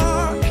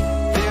spark,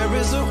 there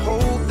is a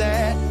hope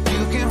that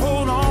you can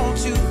hold on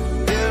to.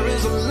 There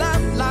is a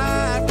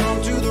lifeline,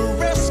 come to the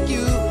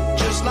rescue,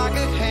 just like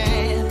a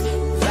hand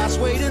that's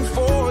waiting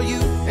for you.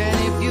 And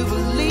if you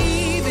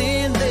believe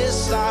in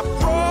this, I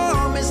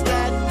promise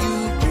that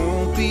you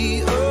won't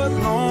be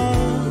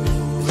alone.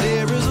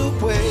 There is a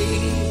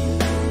way,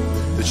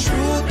 the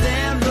truth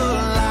and the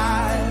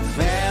life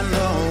and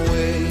the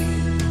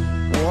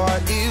way.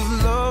 What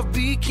if love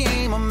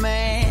became a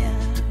man?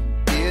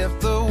 If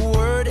the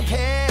word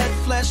had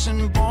flesh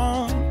and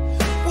bone,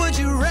 would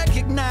you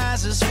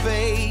recognize his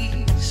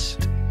face?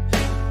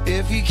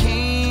 If he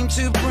came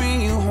to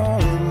bring you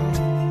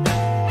home,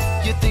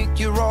 you think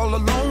you're all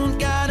alone,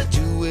 gotta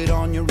do it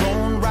on your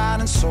own,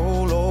 riding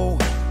solo.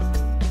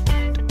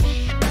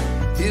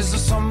 Is there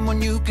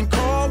someone you can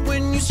call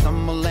when you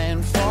stumble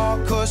and fall?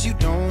 Cause you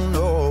don't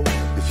know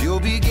if you'll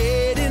be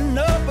getting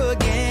up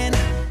again.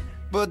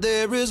 But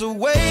there is a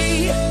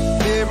way,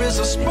 there is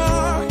a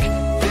spark,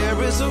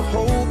 there is a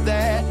hope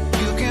that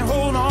you can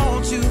hold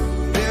on to.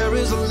 There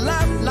is a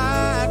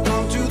lifeline,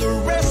 come to the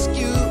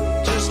rescue,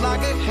 just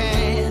like a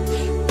hand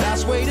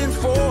that's waiting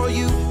for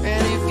you.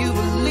 And if you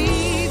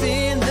believe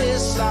in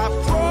this, I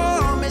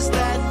promise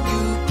that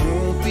you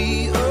won't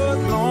be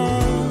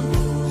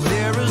alone.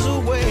 There is a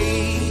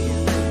way,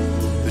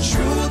 the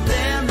truth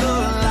and the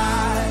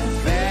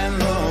life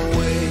and the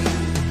way.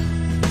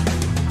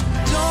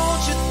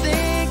 Don't you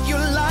think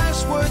your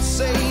life's worth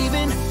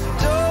saving?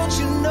 Don't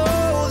you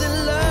know that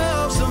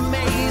love's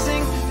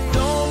amazing?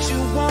 Don't you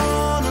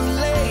wanna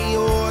lay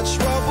your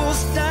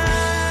troubles down?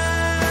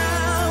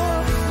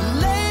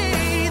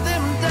 Lay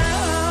them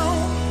down.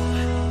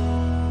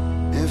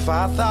 If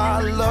I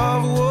thought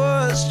love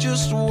was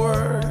just a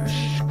word,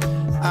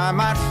 I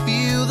might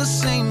feel the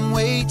same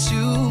way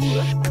too.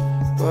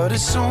 But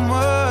it's so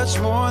much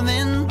more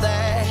than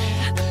that,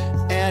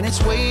 and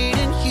it's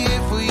waiting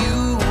here for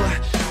you.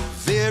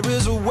 There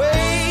is a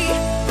way,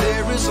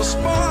 there is a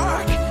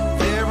spark,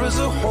 there is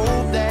a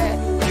hope that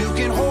you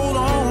can hold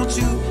on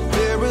to.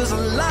 There is a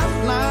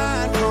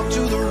lifeline, come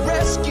to the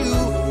rescue,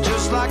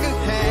 just like a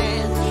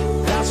hand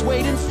that's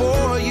waiting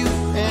for you.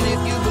 And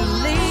if you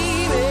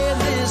believe in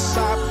this,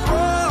 I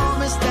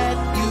promise that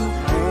you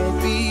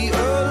won't be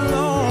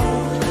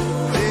alone.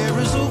 There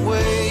is a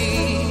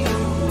way,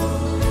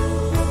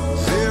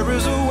 there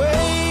is a way,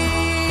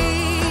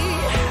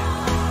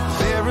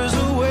 there is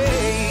a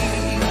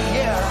way,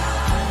 yeah.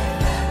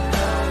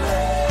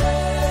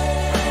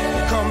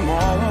 Come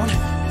on,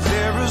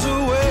 there is a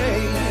way.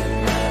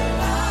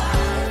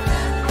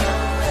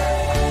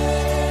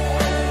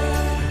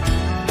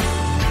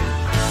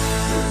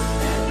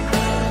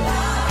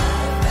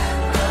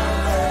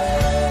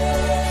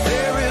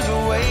 There is a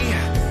way,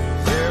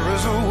 there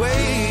is a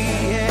way,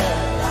 yeah.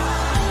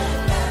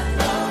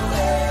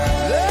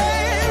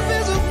 There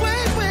is a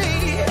way.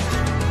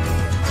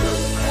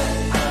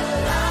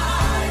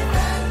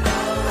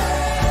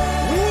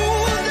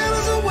 Ooh, there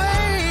is a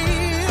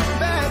way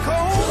back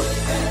home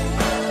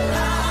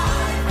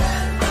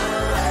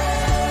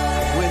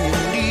when you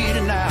need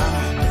it now.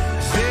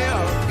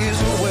 There is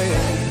a way.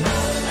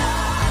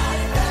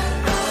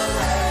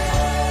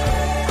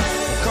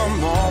 Come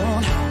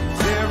on,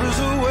 there is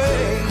a way.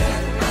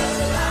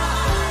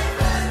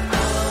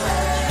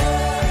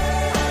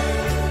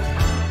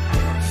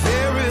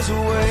 There is a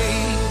way,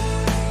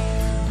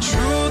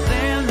 truth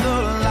and the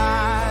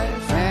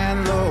life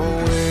and the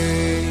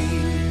way.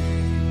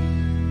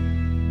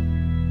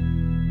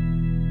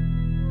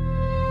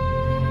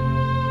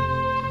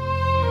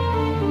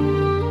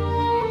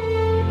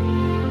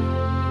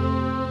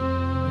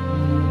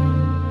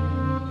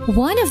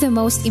 One of the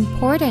most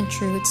important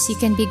truths you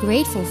can be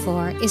grateful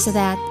for is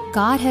that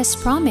God has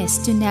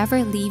promised to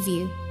never leave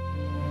you.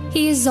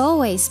 He is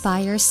always by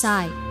your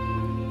side.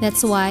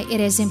 That's why it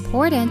is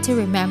important to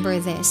remember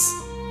this.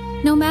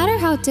 No matter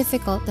how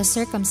difficult the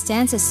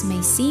circumstances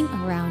may seem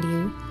around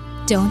you,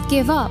 don't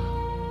give up.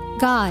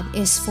 God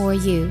is for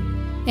you,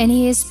 and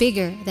He is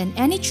bigger than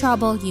any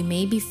trouble you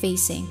may be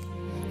facing.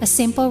 A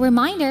simple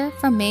reminder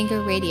from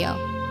Mango Radio,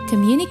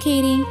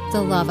 communicating the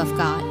love of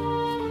God.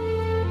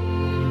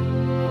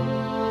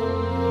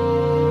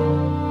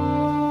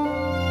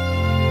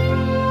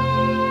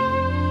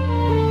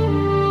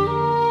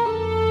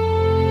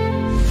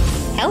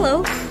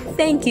 Hello,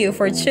 thank you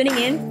for tuning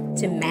in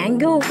to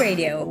Mango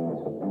Radio.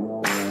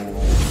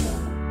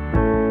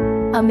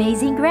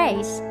 Amazing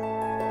Grace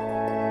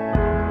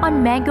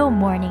on Mango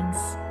Mornings.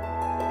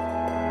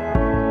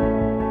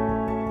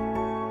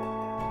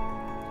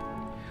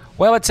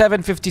 Well, at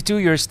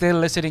 7:52, you're still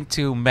listening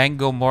to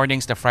Mango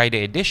Mornings, the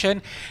Friday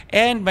edition.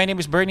 And my name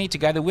is Bernie,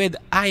 together with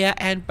Aya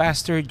and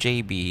Pastor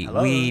JB.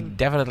 Hello. We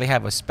definitely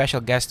have a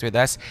special guest with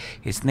us.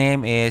 His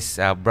name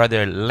is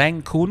Brother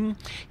Leng.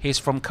 He's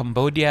from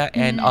Cambodia.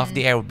 And off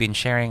the air, we've been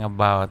sharing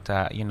about,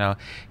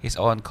 his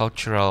own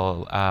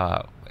cultural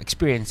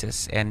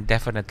experiences. And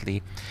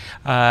definitely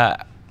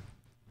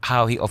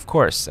how he, of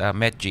course,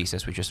 met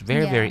Jesus, which was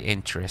very, very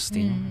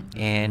interesting.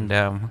 And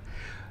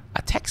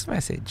a text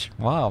message.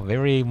 Wow,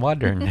 very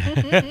modern.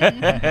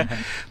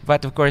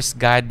 But of course,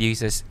 God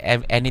uses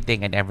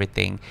anything and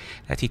everything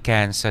that He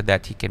can so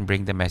that He can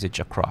bring the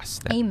message across.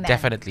 That Amen.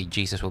 definitely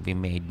Jesus will be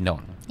made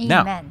known.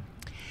 Amen. Now,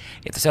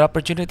 it's an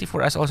opportunity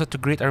for us also to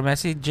greet our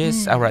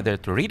messages, or rather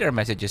to read our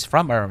messages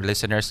from our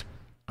listeners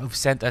who've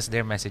sent us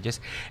their messages.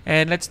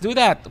 And let's do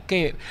that.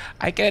 Okay,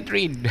 I can't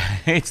read.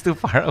 It's too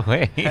far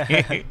away.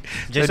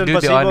 Jason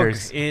do the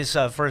honors. Pasibog is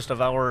first of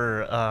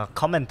our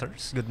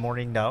commenters. Good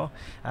morning now.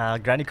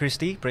 Granny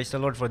Christie, praise the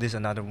Lord for this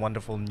another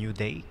wonderful new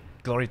day.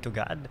 Glory to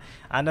God.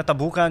 Anna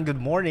Tabukan, good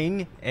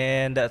morning.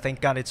 And thank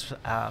God it's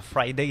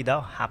Friday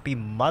now. Happy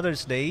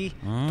Mother's Day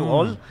to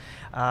all.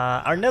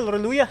 Arnel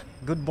Reluya,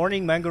 good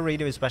morning, Mango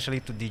Radio,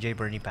 especially to DJ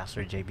Berny,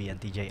 Pastor JB, and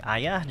TJ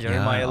Aya.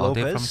 Jeremiah all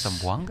Lopez. day from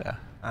Zamboanga.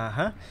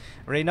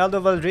 Reynaldo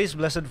Valdres,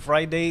 blessed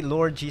Friday.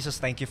 Lord Jesus,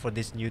 thank you for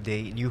this new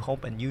day, new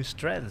hope, and new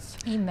strength.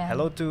 Amen.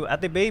 Hello to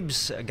Ate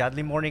Babes.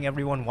 Godly morning,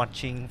 everyone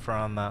watching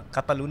from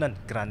Catalunan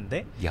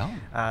Grande. Yeah.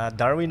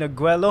 Darwin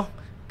Aguelo,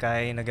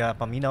 kay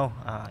nagapaminaw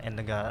and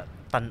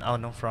nagatanaw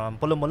no, from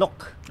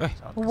Pulumulok.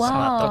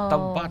 Wow.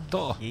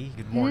 Tabato. Okay,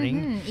 good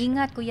morning.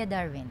 Ingat, Kuya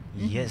Darwin.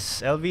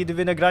 Yes, LV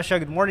Divina Gracia,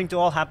 good morning to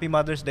all. Happy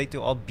Mother's Day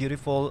to all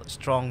beautiful,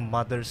 strong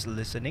mothers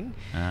listening.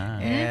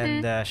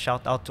 And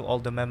shout out to all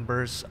the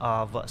members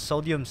of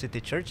Sodium City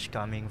Church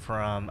coming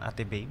from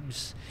Ate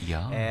Babes.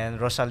 Yeah. And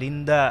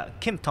Rosalinda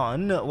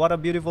Kimpton, what a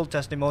beautiful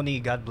testimony.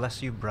 God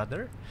bless you,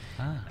 brother.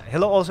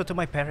 Hello also to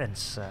my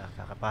parents.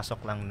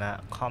 Kakapasok lang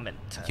na comment.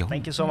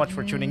 Thank you so much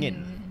for tuning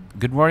in.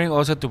 Good morning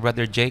also to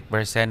Brother Jake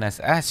Barcenas.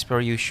 As per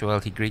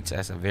usual, he greets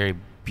us a very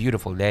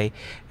beautiful day.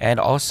 And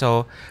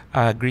also,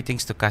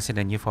 greetings to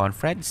cousin and newfound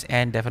friends,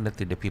 and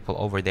definitely the people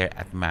over there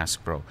at Mass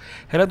Pro.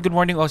 Hello, good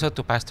morning also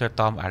to Pastor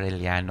Tom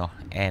Arellano.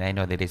 And I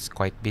know that it's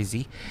quite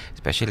busy,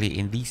 especially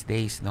in these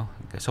days, no?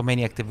 So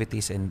many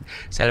activities and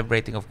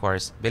celebrating, of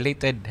course,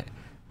 belated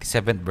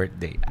 7th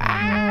birthday.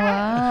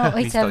 Wow.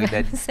 Wait, Listo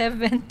edad.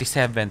 7th.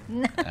 27th.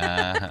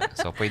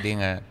 So, pwedeng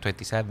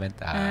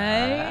 27th.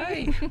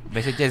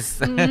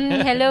 Messages.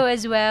 Hello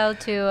as well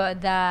to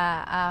the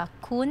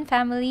Kuhn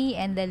family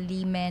and the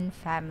Lehman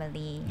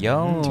family.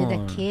 Yo. To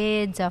the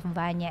kids of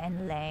Vanya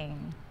and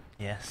Leng.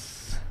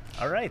 Yes.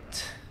 All right.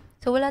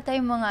 So wala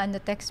tayong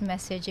mga text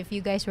message if you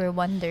guys were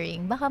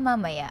wondering. Baka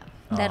mamaya.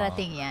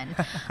 Darating yan.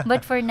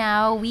 But for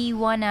now, we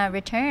wanna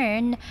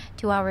return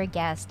to our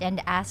guest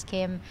and ask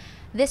him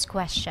this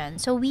question.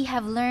 So we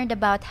have learned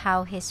about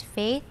how his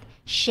faith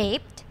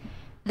shaped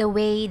the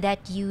way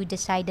that you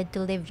decided to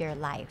live your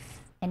life.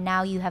 And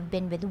now you have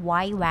been with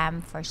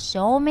YWAM for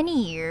so many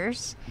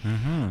years.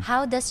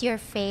 How does your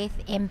faith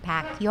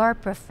impact your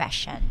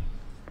profession?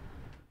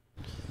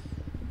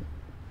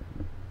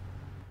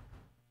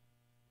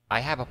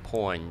 I have a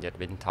point that I've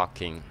been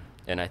talking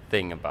and I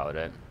think about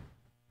it.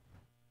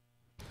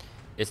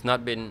 It's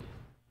not been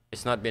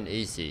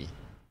easy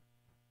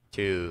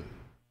to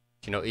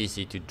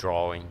easy to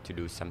drawing to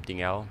do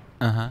something else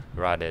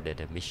rather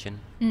than a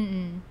mission.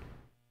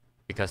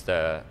 Because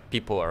the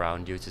people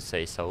around you to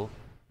say so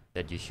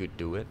that you should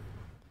do it.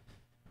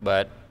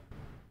 But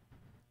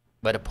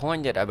the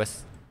point that I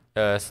was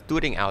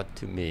stooding out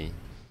to me,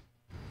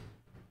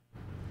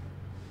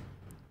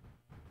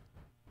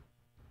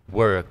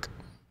 work,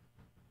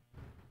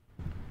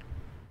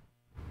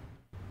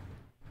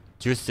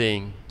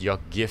 using your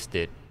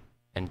gifted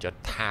and your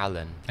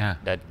talent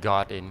that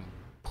God in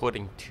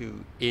putting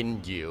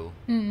in you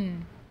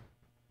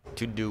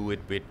to do it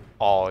with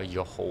all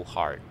your whole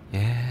heart.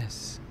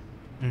 Yes.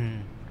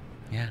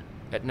 Yeah.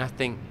 But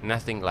nothing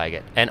like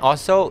it. And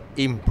also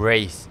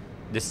embrace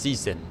the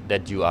season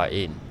that you are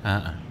in.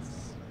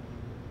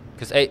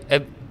 Because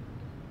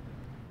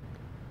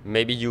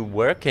maybe you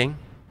working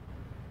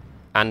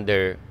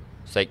under,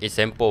 like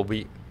example,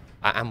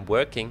 I'm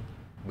working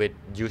with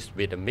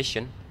a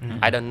mission.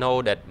 I don't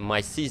know that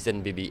my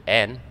season will be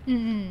end,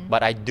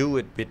 but I do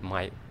it with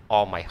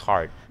all my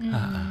heart.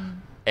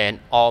 and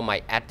all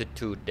my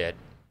attitude that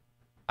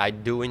I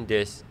doing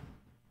this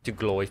to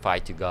glorify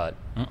to God,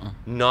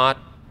 not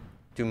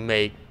to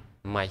make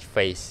my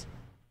face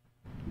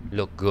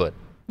look good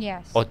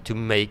Yes. or to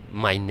make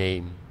my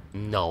name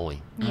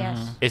known.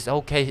 Yes. It's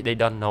okay they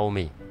don't know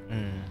me.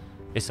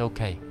 It's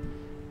okay.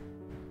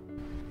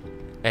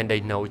 And they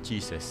know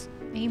Jesus.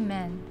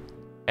 Amen.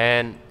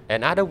 And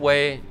another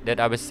way that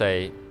I would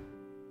say,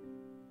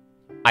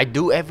 I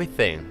do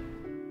everything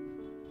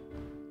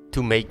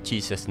to make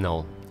Jesus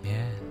know.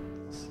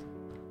 Yes.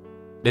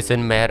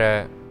 Doesn't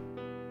matter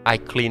I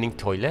cleaning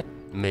toilet,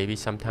 maybe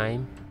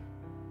sometime.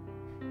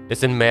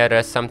 Doesn't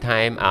matter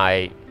sometime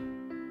I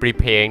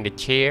preparing the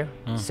chair,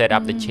 set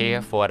up the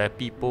chair for other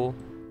people.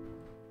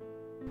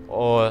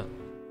 Or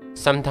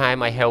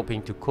sometime I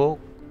helping to cook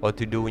or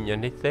to doing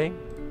anything.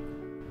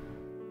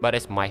 But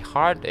as my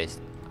heart is,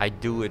 I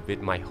do it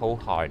with my whole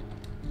heart.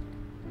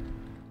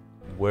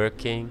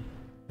 Working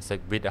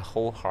with the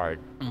whole heart.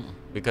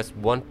 Because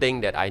one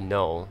thing that I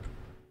know,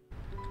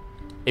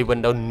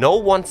 even though no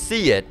one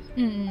see it,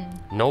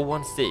 no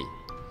one see,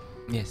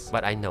 Yes.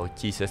 but I know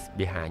Jesus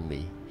behind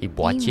me. He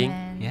watching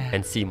Amen. Yeah.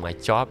 and see my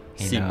job,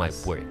 He see my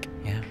knows. work.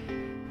 Yeah.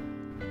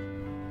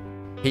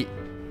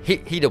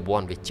 He the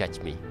one will judge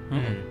me.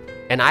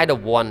 And I the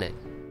one that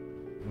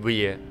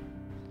we're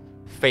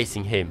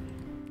facing him.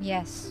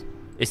 Yes.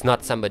 It's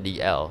not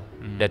somebody else.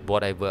 That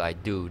whatever I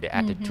do, the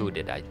attitude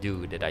that I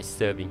do, that I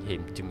serving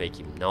him to make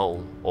him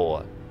know,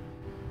 or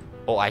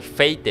I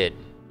faith it.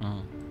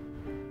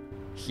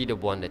 He the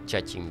one that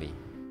judging me.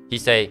 He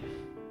say,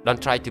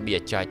 don't try to be a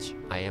judge.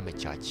 I am a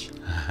judge.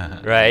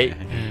 Right?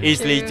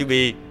 Easily True. to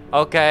be,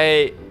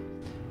 okay,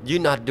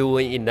 you're not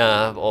doing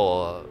enough,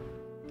 or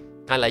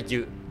kind of like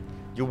you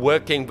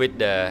working with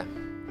the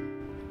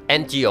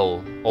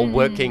NGO or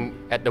working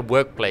at the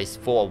workplace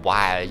for a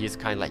while. It's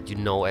kind of like you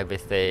know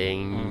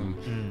everything.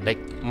 Like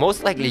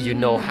most likely you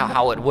know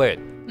how it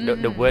works.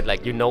 The word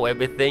like you know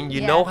everything.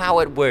 You know how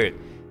it works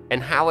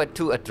and how it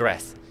to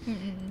address.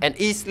 And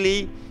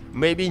easily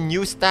maybe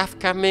new stuff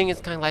coming.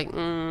 It's kind of like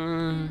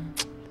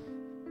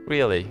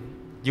really.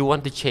 You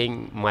want to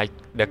change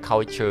the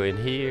culture in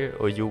here,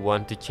 or you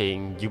want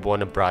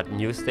to brought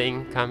new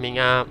thing coming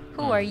up?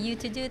 Who are you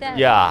to do that?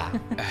 Yeah.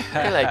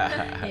 Kinda like,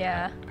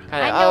 Yeah.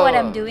 kinda, I know what oh,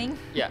 I'm doing.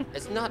 Yeah,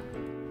 it's not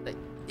like,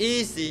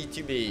 easy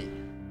to be.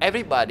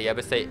 Everybody, I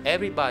would say,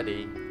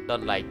 everybody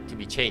don't like to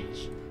be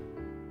changed.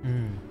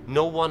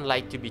 No one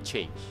like to be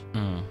changed.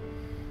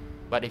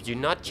 But if you're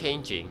not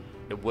changing,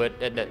 the word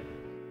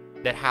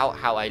that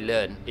how I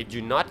learned, if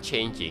you're not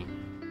changing,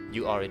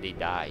 you already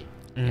died.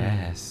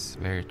 Yes.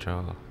 Very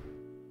true.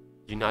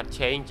 You're not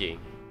changing,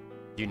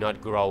 you're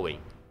not growing.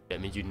 That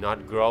means you're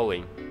not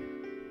growing,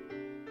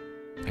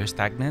 You're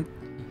stagnant.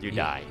 you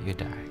die. You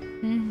die.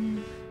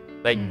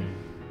 Like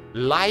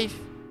life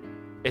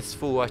is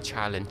full of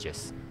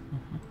challenges,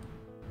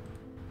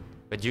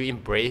 but you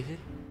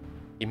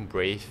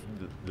embrace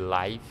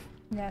life,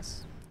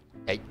 Yes.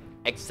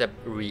 accept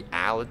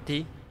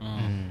reality,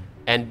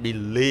 and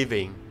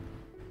believing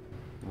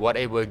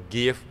whatever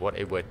gift,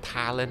 whatever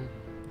talent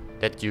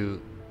that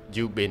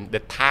you've been, the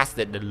task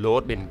that the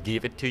Lord been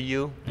given to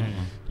you,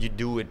 you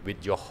do it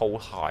with your whole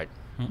heart.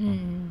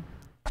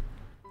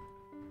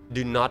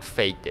 Do not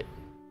fake it.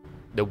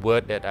 The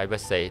word that I would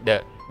say,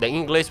 the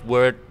English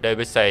word they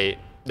would say,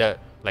 the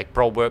like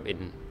proverb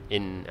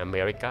in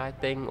America, I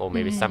think, or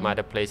maybe some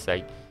other place,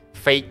 like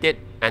fake it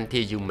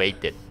until you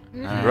make it.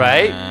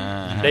 Right?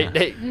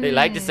 They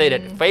like to say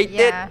that fake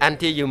it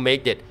until you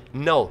make it.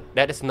 No,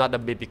 that is not a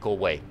biblical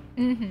way.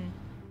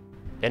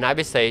 And I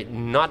would say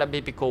not a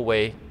biblical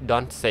way.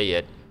 Don't say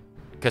it,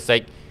 because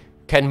like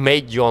can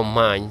make your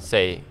mind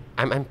say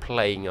I'm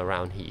playing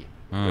around here,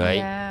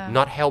 right? Yeah.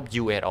 Not help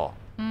you at all,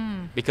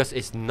 because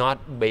it's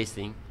not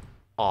basing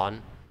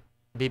on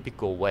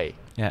biblical way.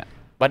 Yeah.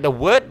 But the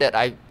word that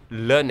I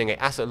learned and I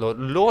asked the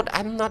Lord,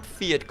 I'm not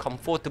feel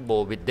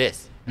comfortable with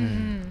this.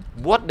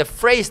 What the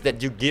phrase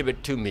that you give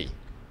it to me,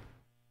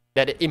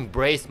 that it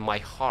embrace my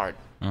heart,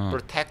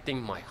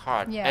 protecting my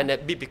heart, and a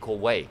biblical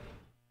way.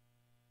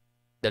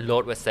 The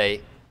Lord will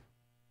say,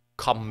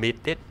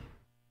 committed,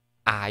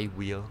 I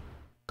will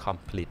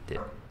complete it.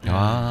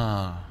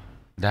 Oh,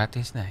 that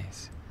is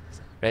nice.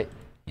 Right?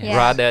 Yes.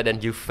 Rather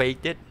than you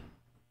fake it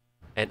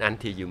and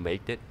until you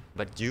make it,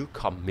 but you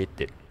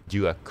committed.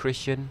 You are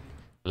Christian,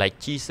 like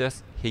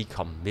Jesus, he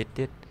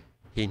committed.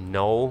 He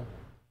know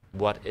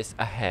what is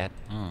ahead.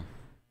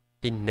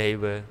 He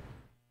never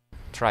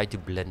try to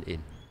blend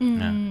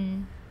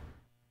in.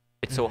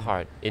 It's so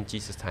hard in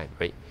Jesus' time,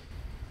 right?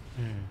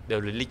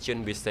 The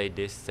religion will say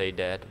this, say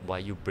that. Why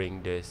you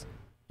bring this?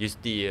 You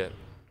still,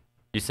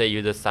 you say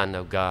you're the son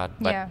of God,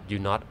 but you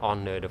not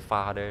honor the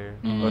Father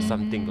or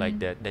something like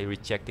that. They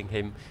rejecting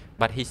him,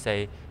 but he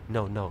say,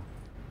 no.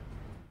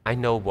 I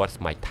know what's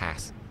my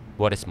task,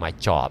 what is my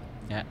job.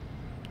 Yeah.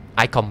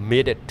 I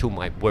committed to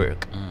my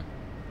work.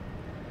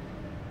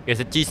 Is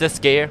it Jesus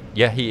scared?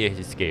 Yeah, he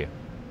is scared.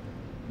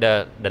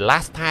 The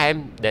last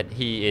time that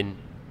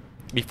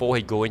before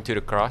he go into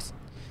the cross,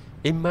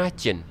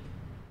 imagine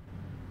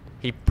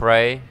he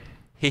pray,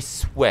 he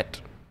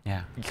sweat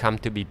Yeah. become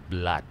to be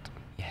blood.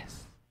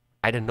 Yes.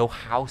 I don't know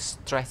how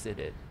stressed it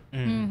is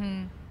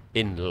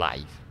in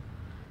life.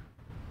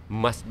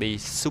 Must be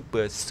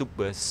super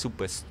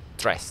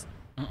stressed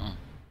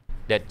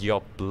that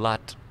your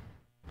blood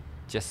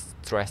just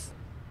stress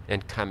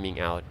and coming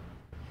out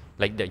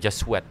like your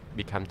sweat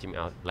coming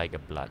out like a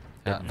blood.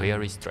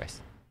 Very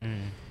stressed.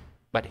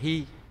 But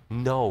he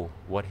know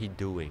what he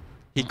doing.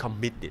 He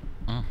committed.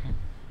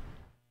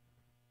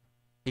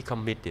 He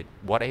committed.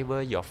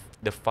 Whatever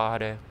the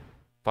Father,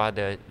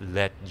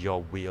 let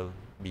your will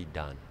be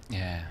done.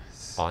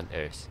 Yes. On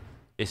earth.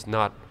 It's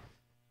not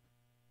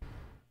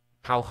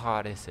how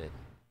hard is it.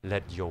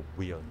 Let your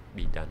will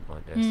be done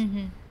on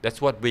earth.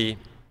 That's what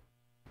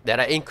that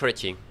are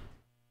encouraging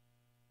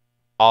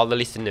all the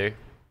listener.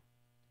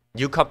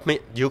 You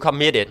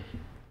committed.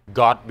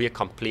 God will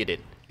complete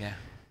it. Yeah.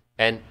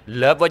 And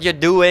love what you're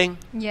doing.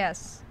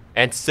 Yes.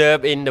 And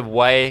serve in the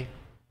way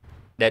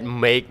that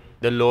make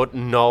the Lord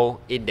know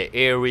in the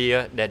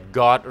area that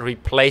God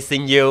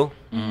replacing you.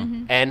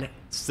 And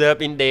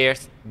serve in there,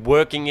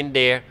 working in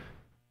there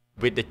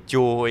with the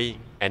joy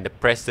and the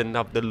presence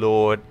of the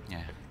Lord.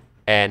 Yeah.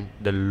 And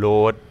the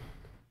Lord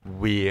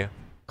will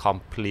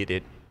complete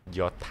it,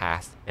 your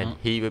task, and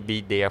He will be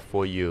there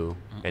for you.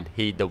 And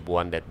He the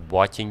one that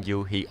watching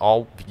you.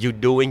 You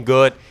doing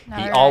good.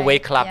 He always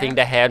clapping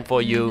the hand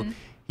for you.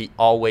 He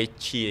always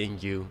cheering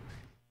you.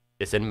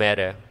 Doesn't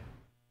matter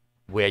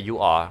where you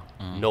are.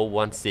 No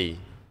one see.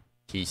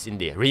 He's in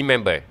there.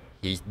 Remember,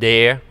 He's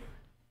there.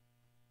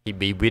 He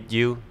be with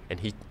you, and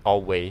He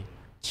always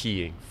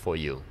cheering for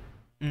you.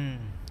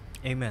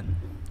 Amen.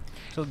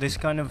 So this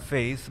kind of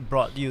faith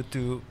brought you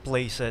to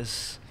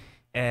places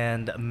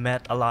and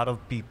met a lot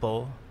of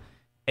people,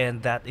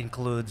 and that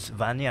includes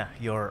Vanya,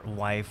 your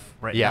wife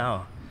right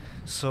now.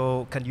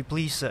 So can you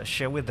please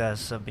share with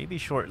us maybe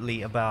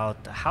shortly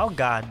about how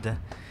God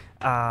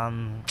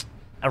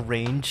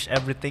arranged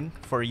everything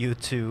for you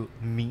to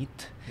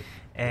meet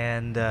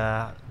and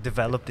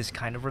develop this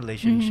kind of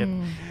relationship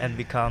and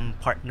become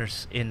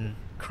partners in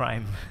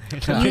crime?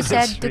 You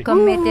said to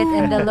commit it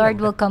and the Lord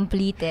will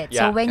complete it.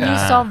 So when you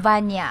saw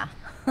Vanya,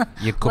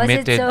 you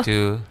committed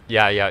to...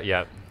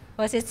 Yeah.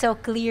 Was it so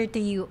clear to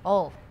you,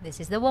 oh, this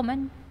is the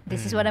woman,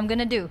 this is what I'm going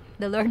to do,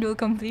 the Lord will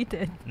complete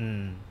it?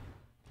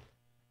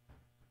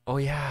 Oh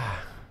yeah.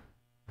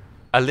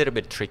 A little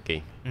bit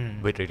tricky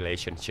with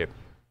relationship.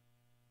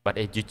 But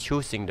if you're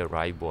choosing the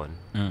right one,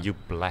 you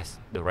bless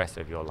the rest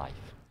of your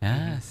life.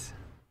 Yes.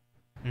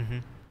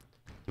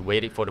 You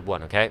waited for the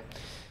one, okay?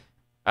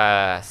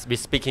 We're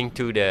speaking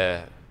to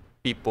the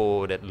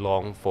people that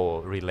long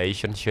for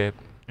relationship,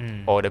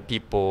 or the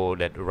people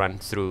that run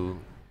through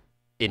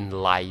in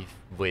life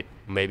with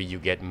maybe you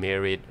get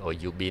married or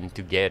you've been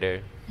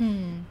together,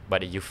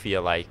 but you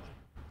feel like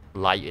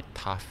life is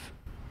tough.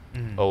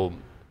 Or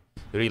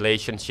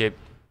relationship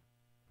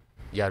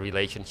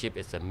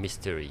is a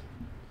mystery.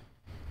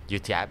 You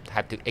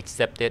have to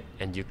accept it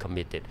and you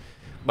commit it.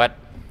 But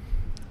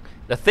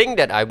the thing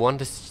that I want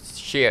to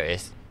share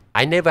is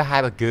I never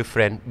had a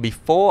girlfriend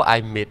before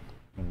I met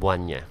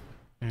Vanya.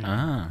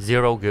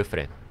 Zero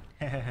girlfriend.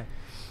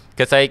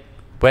 Because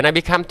when I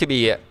become to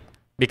be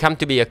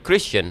a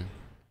Christian,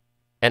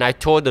 and I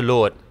told the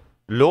Lord,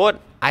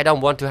 I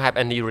don't want to have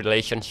any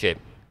relationship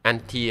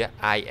until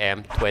I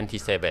am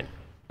 27.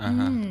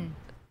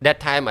 That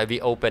time I will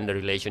open the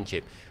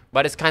relationship.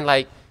 But it's kind of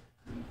like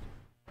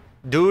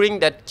during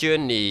that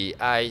journey,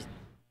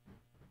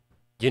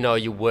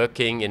 you're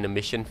working in the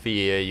mission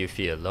field, you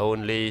feel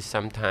lonely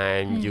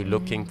sometimes, you're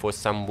looking for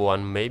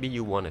someone, maybe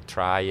you want to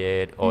try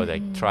it or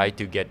try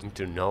to get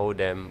to know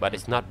them, but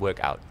it's not work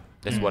out.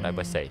 That's what I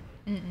would say.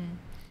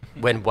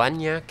 When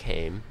Vanya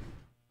came,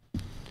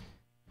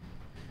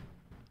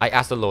 I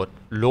asked the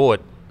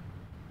Lord,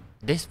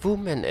 this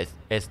woman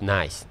is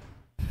nice.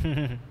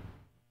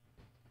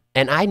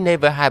 And I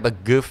never had a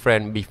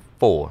girlfriend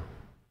before.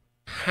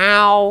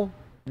 How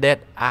that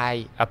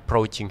I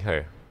approaching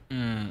her?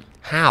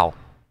 How?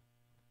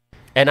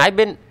 And I've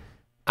been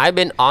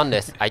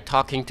honest. I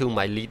talking to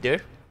my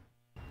leader.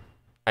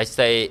 I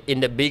say in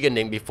the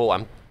beginning before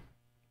I'm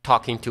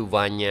talking to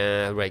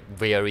Vanya, like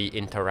very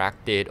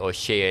interacted or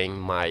sharing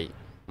my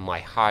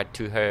heart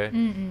to her,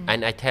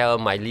 and I tell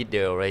my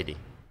leader already.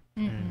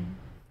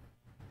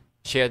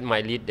 Shared my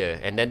leader,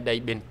 and then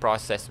they've been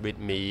processed with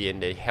me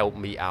and they help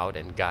me out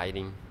and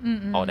guiding.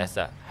 Oh, that's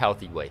a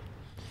healthy way.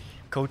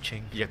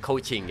 Coaching. Yeah,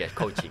 coaching.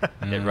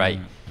 That's right.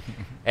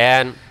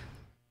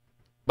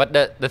 But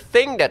the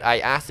thing that I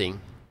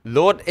asking,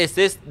 Lord, is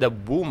this the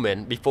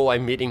woman, before I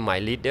meeting my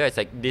leader, it's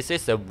like, this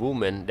is a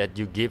woman that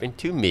you given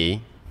to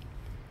me.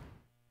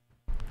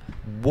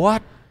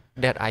 What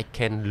that I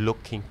can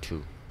look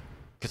into?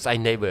 Because I've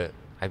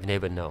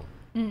never known.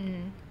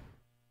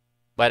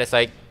 But it's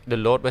like the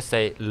Lord will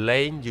say,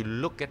 Leng, you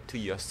look at to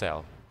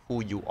yourself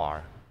who you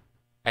are,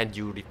 and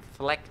you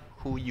reflect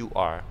who you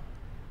are,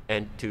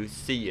 and to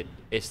see it,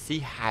 if she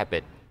have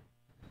it,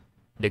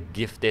 the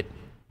gift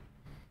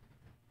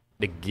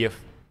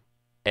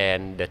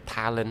and the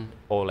talent,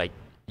 or like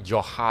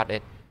your heart,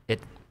 it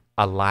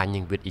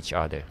aligning with each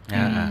other.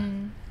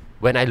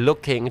 when I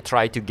looking,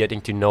 try to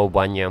getting to know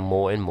Vanya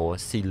more and more,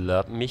 she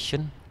love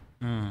mission.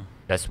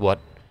 That's what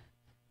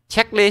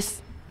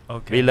checklist.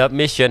 Okay. We love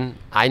mission.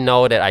 I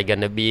know that I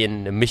gonna be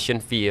in the mission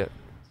field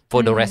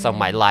for the rest of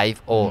my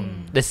life or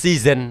the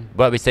season.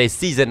 But we say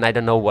season, I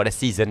don't know what a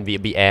season will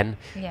be end.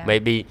 Yeah.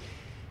 Maybe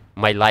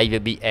my life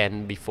will be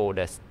end before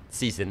the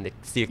season. It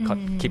still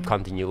keep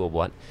continue or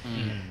what.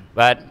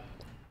 But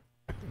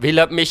we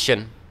love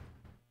mission.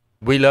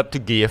 We love to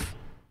give.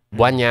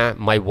 Vanya,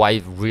 my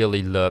wife,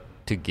 really love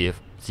to give.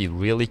 She's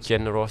really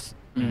generous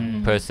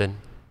person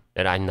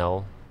that I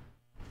know.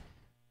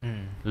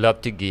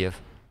 Love to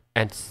give.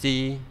 And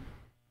she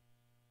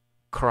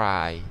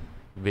cry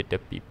with the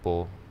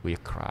people we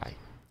cry.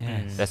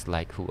 Yes. That's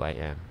like who I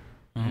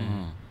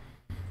am.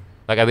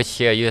 Like I will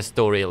share you a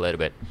story a little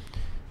bit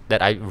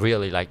that I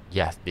really like.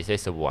 Yes, this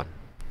is the one.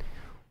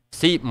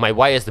 See, my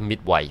wife is the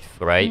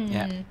midwife, right?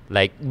 Yeah.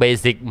 Like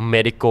basic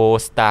medical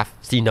stuff,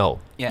 she know.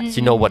 Yeah.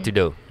 She know what to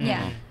do.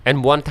 Yeah.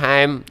 And one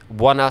time,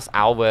 one of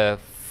our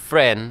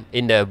friend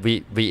in the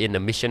we in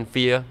the mission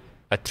field,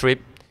 a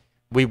trip,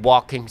 we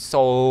walking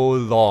so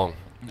long,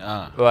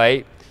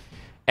 right?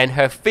 And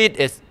her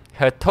feet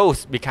her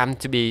toes become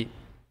to be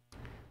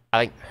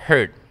like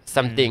hurt.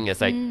 Something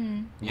is like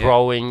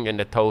growing in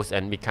the toes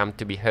and become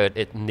to be hurt.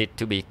 It need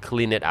to be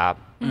cleaned up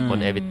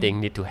on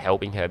everything. Need to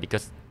helping her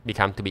because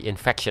become to be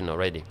infection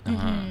already.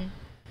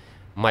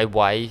 My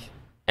wife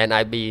and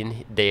I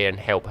been there and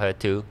help her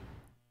too,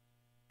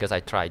 because I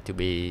try to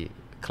be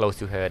close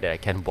to her that I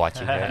can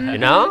watching her, you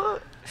know,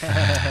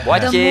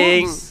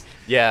 watching,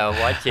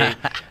 watching,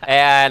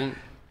 and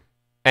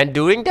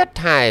during that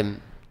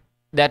time,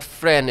 that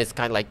friend is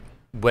kind of like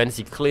when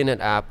she clean it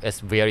up,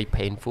 it's very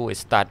painful. It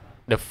start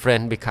the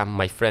friend become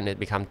my friend. It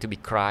become to be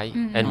cry,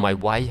 and my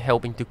wife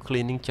helping to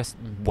cleaning, just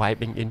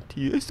wiping in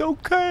tears. It's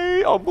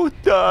okay,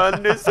 almost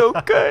done. It's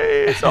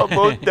okay, it's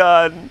almost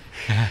done.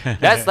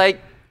 That's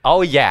like,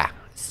 oh yeah,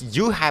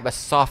 you have a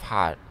soft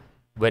heart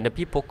when the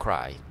people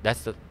cry.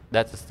 That's the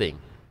thing,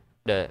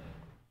 the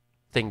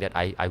thing that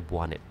I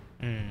wanted,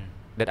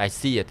 that I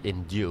see it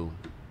in you,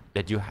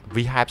 that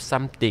we have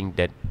something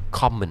that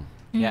common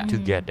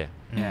together.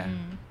 Yeah.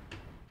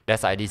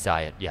 That's I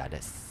desired. Yeah,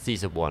 that's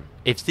season one.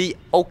 If she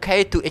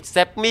okay to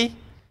accept me,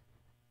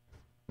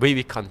 we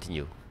will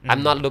continue.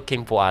 I'm not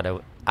looking for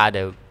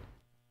other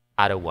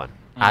woman.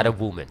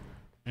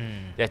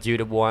 That you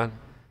the one,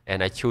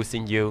 and I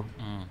choosing you.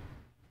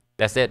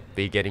 That's it.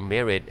 We getting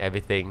married.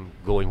 Everything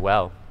going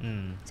well.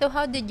 So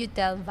how did you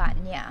tell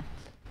Vanya?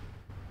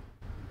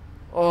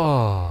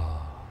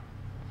 Oh,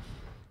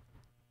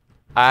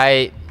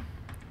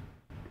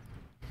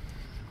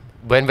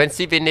 when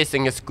she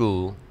finishing a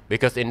school,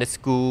 because in the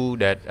school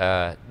that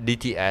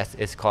DTS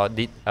is called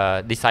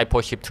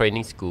discipleship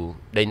training school,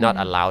 they're not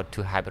allowed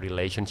to have a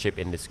relationship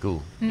in the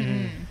school.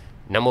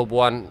 Number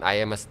one, I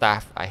am a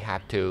staff. I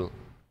have to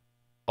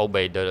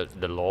obey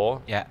the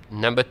law. Yeah.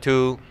 Number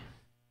two,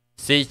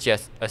 she's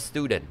just a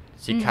student.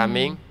 She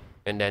coming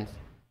and then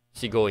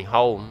she going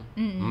home.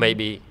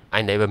 Maybe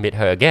I never meet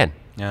her again.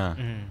 Yeah.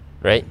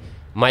 Right?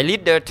 My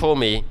leader told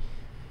me,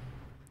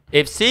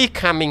 if she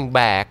coming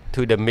back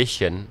to the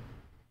mission,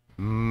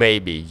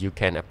 maybe you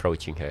can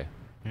approaching her.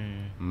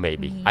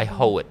 Maybe. I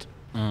hold it.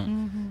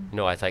 You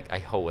know, I was like, I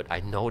hold it.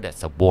 I know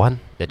that's the one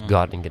that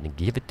God is gonna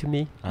give it to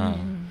me.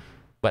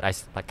 But I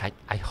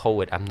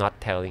hold it. I'm not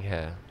telling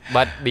her.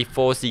 But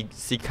before she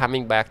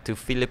coming back to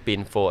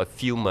Philippines for a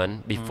few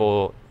months,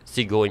 before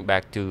she going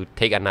back to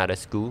take another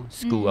school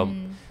of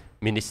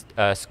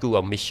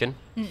mission.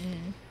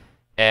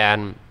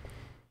 And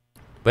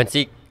when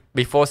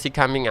before she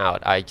coming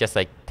out, I just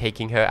like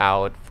taking her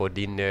out for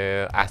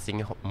dinner,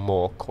 asking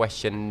more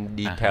question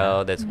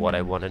detail. That's what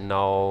I want to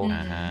know.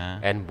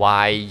 And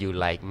why you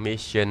like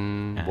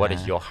mission? What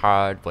is your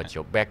heart? What's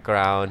your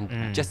background?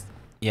 Just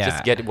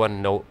want to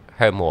know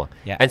her more.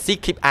 And she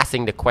keep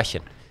asking the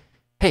question,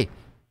 hey,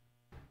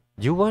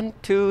 you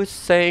want to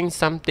say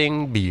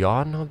something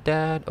beyond of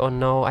that or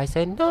no? I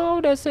said,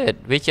 no, that's it.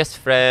 We just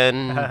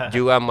friend.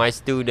 You are my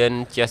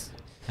student. Just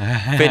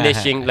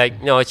finishing,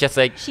 like, no, it's just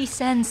like She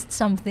sensed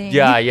something.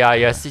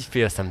 yeah, she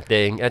feels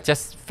something. And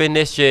just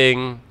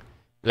finishing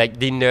like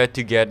dinner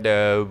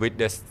together with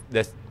the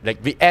like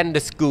we end the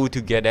school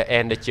together,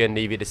 end the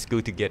journey with the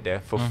school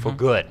together for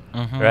good,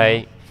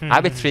 right?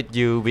 I will treat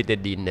you with the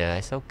dinner.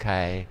 It's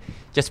okay.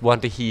 Just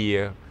want to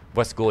hear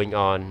what's going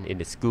on in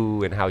the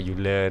school and how you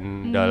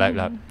learn.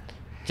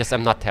 Just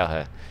I'm not tell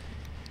her.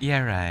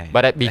 Yeah, right.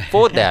 But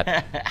before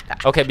that,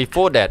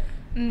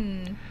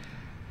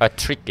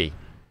 tricky.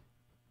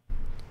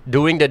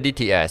 During the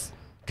DTS,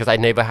 because I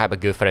never have a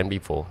girlfriend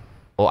before,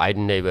 or I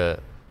never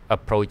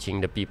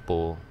approaching the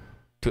people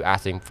to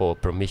asking for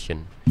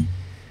permission.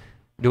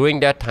 During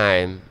that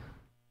time,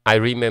 I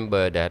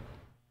remember that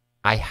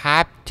I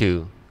have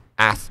to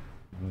ask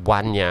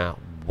Vanya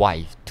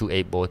wife to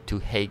able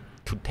to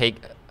take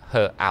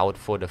her out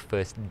for the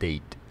first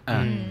date.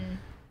 When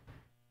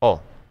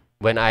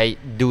I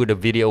do the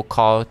video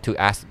call to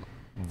ask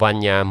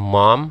Vanya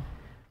mom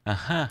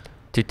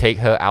to take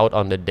her out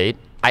on the date,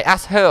 I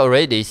asked her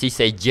already. She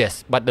said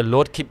yes, but the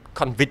Lord keep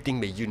convicting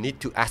me. You need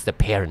to ask the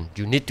parent.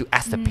 You need to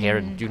ask the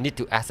parent. You need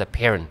to ask the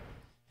parent.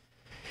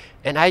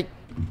 And I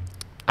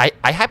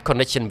have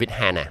connection with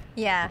Hannah.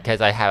 Yeah.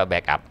 Because I have a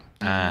backup.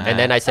 And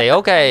then I say,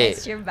 okay,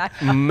 That's your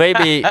backup.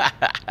 maybe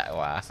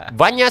Wow.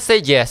 Vanya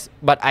said yes,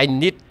 but I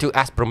need to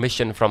ask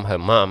permission from her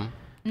mom.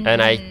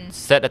 And I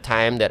set a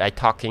time that I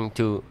talking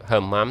to her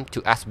mom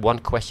to ask one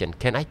question.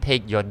 Can I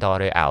take your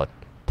daughter out?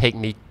 Take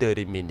me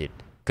 30 minutes.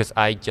 Because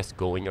I just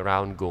going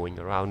around.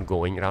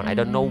 I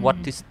don't know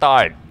what to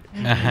start.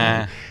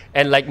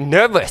 And like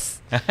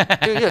nervous.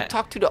 To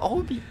talk to the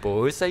old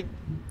people. It's like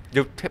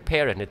the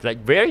parent. It's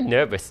like very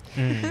nervous.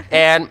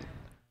 And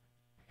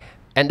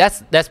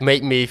that's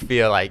made me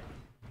feel like,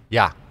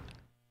 yeah.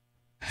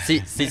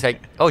 She's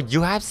like, oh,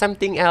 you have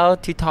something else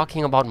to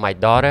talking about my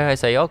daughter? I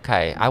say,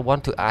 okay, I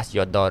want to ask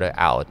your daughter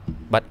out.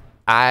 But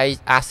I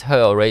asked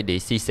her already.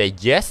 She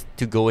said yes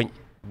to going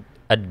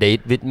a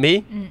date with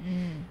me.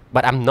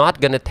 But I'm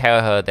not going to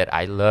tell her that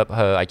I love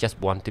her. I just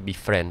want to be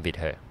friend with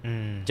her.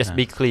 Just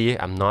be clear.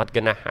 I'm not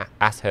going to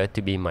ask her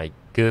to be my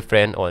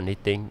girlfriend or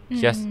anything.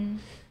 Just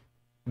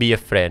be a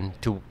friend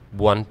to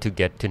want to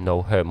get to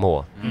know her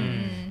more.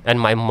 And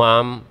my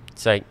mom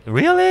is like,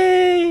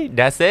 really?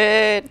 That's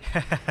it?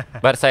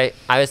 But I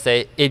would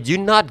say, if you're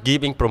not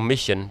giving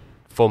permission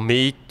for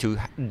me to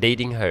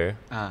dating her,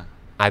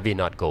 I will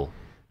not go.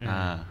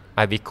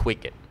 I will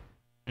quit it.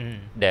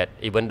 That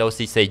even though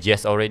she said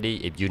yes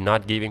already, if you're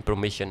not giving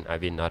permission, I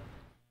will not.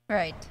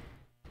 Right.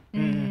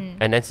 And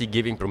then she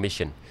giving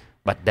permission.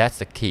 But that's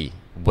the key.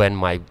 When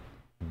my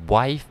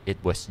wife,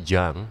 it was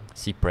young,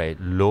 she prayed,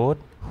 Lord,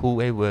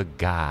 whoever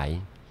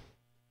guy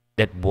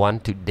that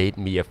want to date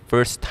me a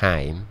first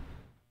time,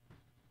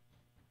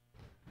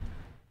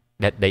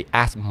 that they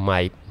ask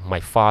my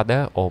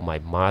father or my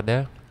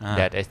mother,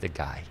 that is the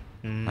guy.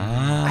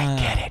 I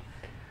get it.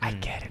 I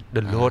get it.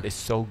 The Lord is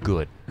so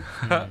good.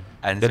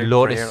 The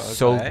Lord is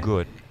so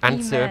good.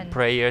 Answer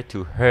prayer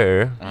to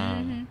her.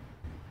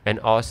 And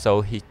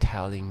also He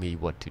telling me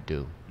what to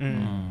do.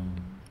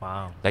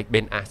 Wow. Like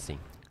been asking.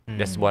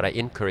 That's what I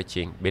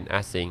encouraging. Been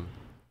asking.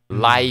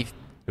 Life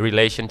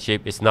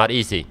relationship is not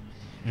easy.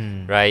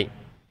 Right?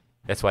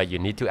 That's why you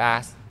need to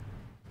ask.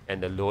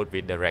 And the Lord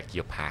will direct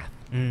your path.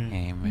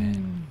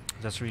 Amen.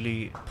 That's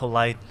really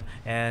polite,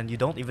 and you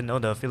don't even know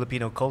the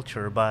Filipino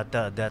culture, but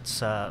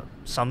that's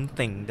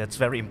something that's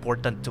very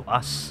important to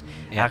us.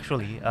 Yeah.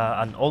 Actually,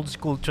 an old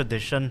school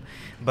tradition,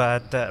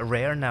 but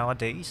rare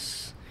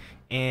nowadays.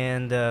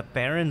 And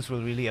parents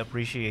will really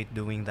appreciate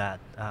doing that.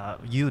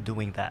 You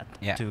doing that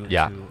to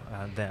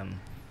them.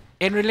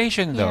 In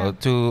relation, though,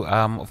 to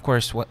of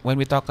course, when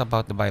we talked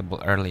about the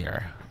Bible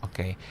earlier,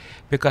 okay,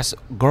 because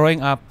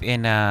growing up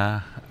in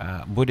a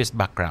Buddhist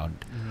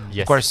background,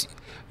 of course,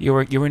 you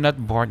were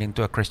not born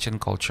into a Christian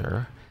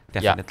culture,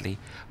 definitely,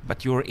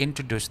 but you were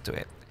introduced to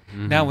it.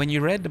 Now, when you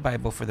read the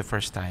Bible for the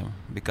first time,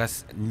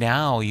 because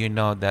now you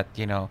know that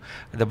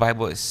the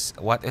Bible is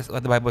what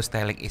the Bible is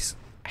telling is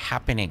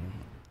happening,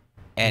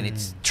 and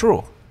it's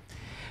true.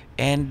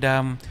 And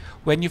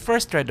when you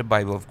first read the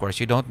Bible, of course,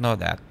 you don't know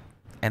that,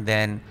 and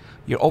then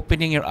you're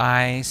opening your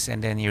eyes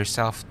and then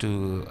yourself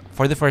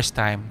for the first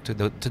time to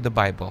the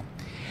Bible,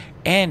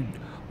 and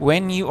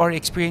when you are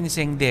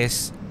experiencing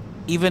this,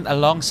 even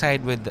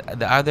alongside with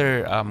the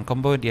other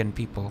Cambodian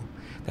people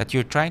that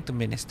you're trying to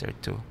minister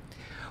to,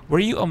 were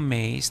you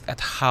amazed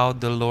at how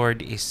the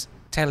Lord is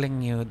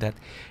telling you that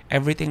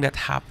everything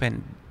that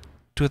happened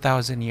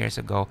 2,000 years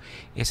ago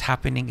is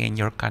happening in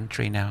your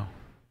country now?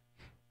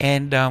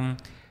 And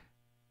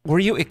were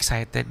you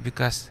excited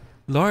because,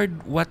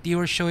 Lord, what you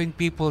were showing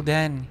people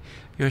then,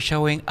 you're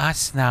showing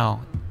us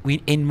now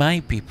in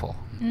my people?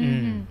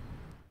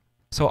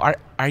 So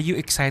are you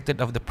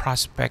excited of the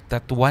prospect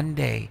that one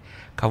day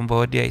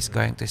Cambodia is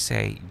going to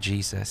say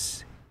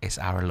Jesus is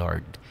our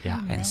Lord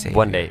and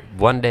Savior?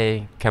 One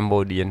day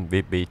Cambodian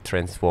will be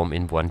transformed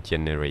in one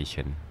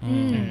generation.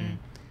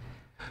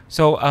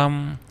 So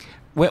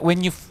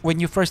when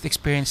you first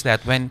experienced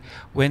that,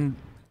 when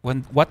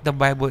what the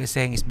Bible is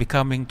saying is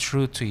becoming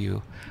true to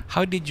you,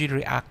 how did you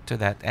react to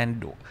that,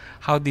 and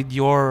how did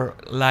your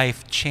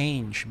life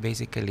change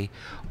basically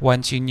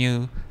once you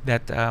knew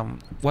that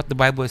what the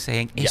Bible is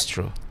saying is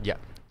true? Yeah,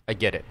 I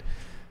get it.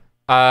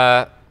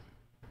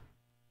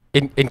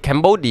 In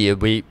Cambodia,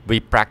 we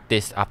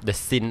practice of the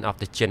sin of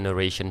the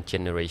generation.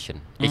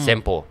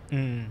 Example,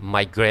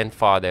 my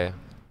grandfather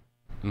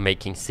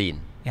making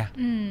sin.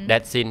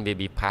 That sin will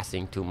be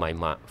passing to my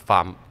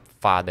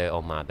father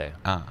or mother,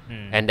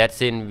 and that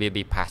sin will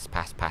be pass.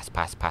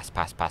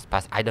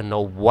 I don't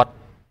know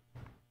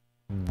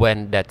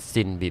when that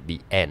sin will be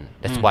end.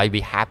 That's why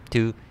we have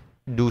to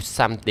do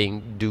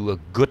something, do a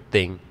good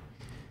thing,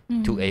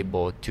 to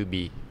able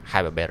to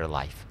have a better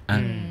life.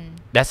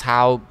 That's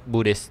how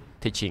Buddhist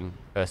teaching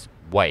us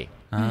way,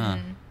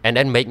 and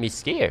then make me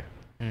scared.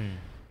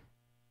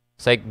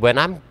 It's like when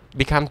I'm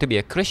become to be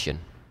a Christian,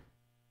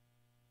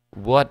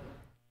 what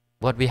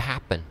will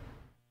happen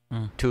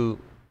to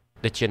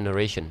the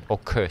generation or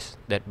curse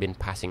that been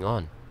passing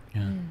on?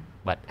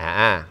 But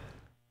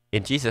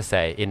in Jesus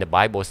say, in the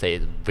Bible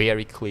says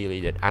very clearly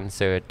that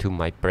answer to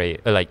my prayer,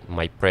 like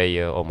my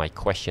prayer or my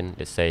question,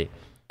 they say,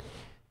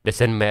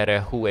 doesn't matter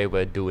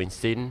whoever doing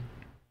sin,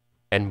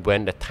 and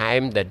when the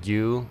time that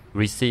you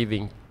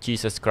receiving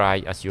Jesus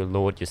Christ as your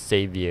Lord, your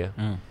Savior,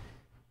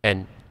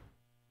 and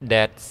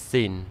that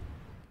sin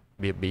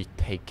will be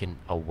taken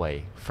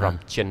away from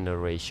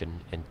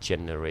generation and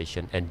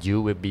generation, and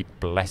you will be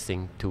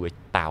blessing to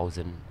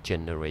 1,000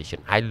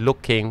 generation. I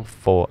looking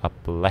for a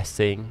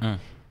blessing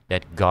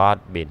that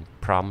God been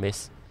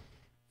promised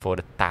for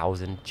the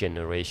 1,000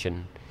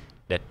 generation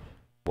that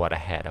what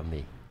ahead of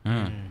me.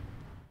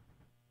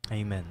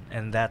 Amen.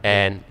 And that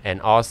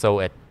and also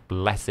a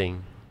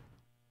blessing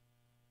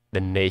the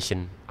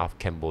nation of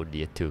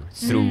Cambodia too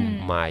through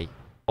my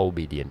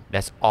obedience.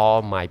 That's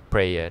all my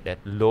prayer, that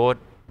Lord,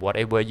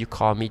 whatever you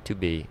call me to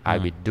be, I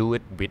will do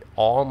it with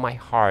all my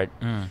heart.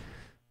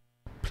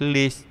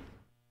 Please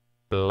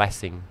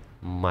blessing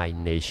my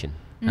nation,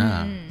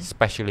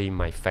 especially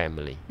my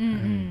family,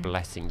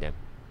 blessing them.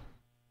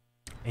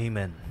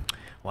 Amen.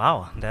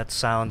 Wow, that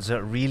sounds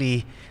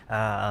really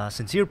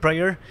sincere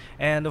prayer,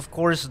 and of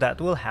course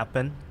that will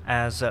happen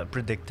as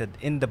predicted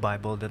in the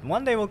Bible, that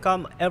one day will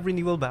come, every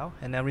knee will bow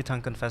and every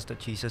tongue confess that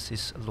Jesus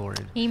is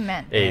Lord.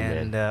 Amen.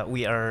 Amen. And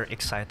we are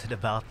excited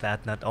about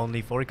that, not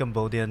only for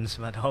Cambodians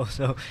but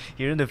also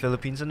here in the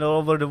Philippines and all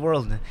over the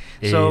world.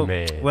 So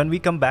when we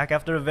come back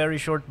after a very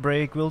short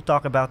break, we'll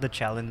talk about the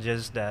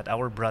challenges that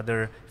our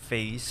brother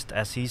faced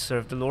as he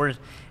served the Lord,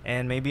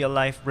 and maybe a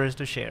life verse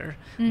to share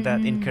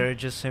that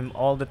encourages him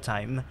all the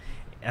time,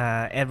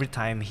 every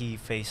time he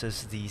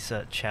faces these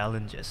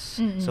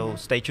challenges. So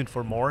stay tuned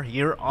for more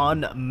here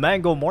on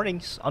Mango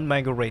Mornings on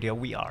Mango Radio.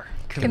 We are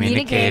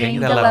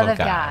Communicating the love of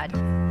God.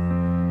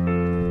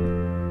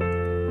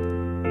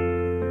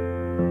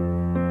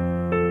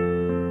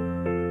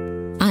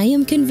 I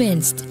am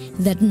convinced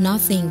that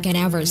nothing can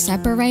ever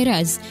separate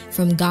us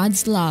from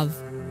God's love.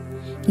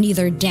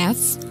 Neither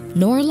death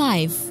nor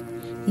life,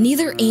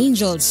 neither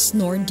angels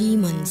nor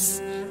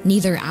demons,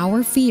 neither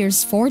our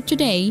fears for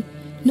today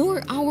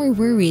nor our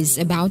worries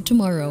about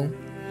tomorrow.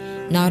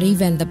 Not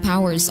even the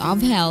powers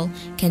of hell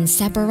can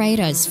separate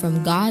us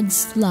from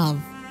God's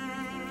love.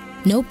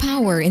 No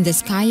power in the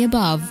sky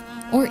above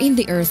or in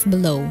the earth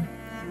below.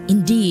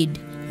 Indeed,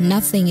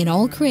 nothing in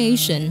all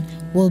creation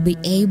will be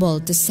able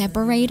to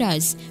separate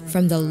us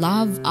from the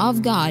love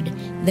of God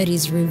that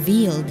is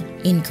revealed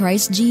in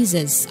Christ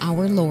Jesus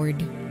our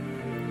Lord.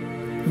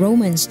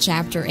 Romans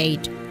chapter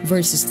 8,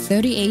 verses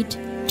 38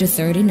 to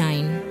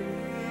 39.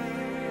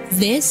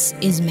 This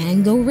is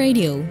Mango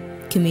Radio,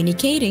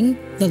 communicating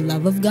the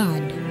love of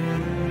God.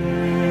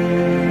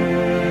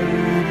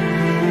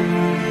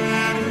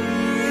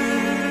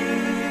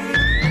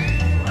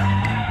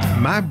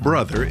 My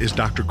brother is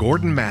Dr.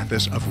 Gordon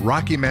Mathis of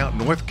Rocky Mount,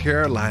 North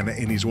Carolina,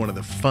 and he's one of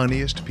the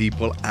funniest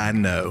people I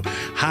know.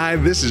 Hi,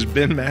 this is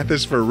Ben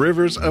Mathis for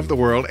Rivers of the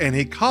World, and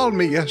he called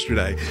me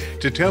yesterday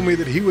to tell me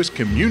that he was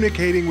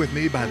communicating with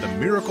me by the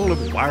miracle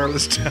of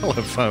wireless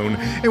telephone.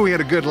 And we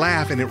had a good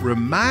laugh, and it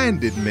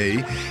reminded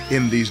me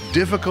in these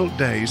difficult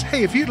days,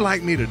 hey, if you'd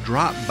like me to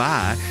drop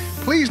by,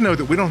 please know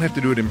that we don't have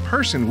to do it in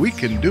person. We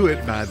can do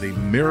it by the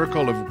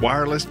miracle of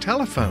wireless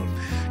telephone.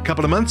 A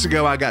couple of months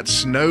ago, I got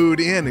snowed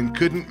in and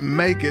couldn't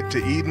make it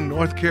to Eden,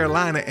 North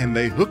Carolina, and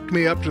they hooked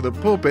me up to the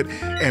pulpit,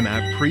 and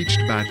I preached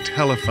by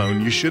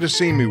telephone. You should have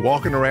seen me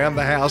walking around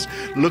the house,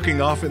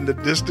 looking off in the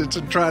distance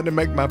and trying to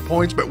make my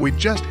points, but we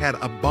just had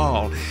a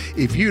ball.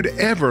 If you'd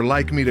ever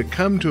like me to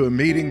come to a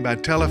meeting by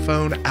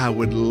telephone, I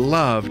would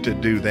love to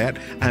do that.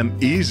 I'm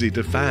easy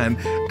to find.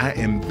 I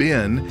am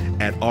Ben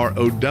at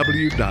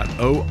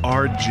ROW.org.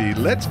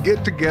 Let's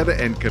get together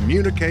and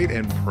communicate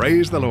and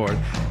praise the Lord.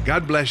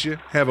 God bless you.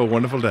 Have a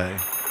wonderful day.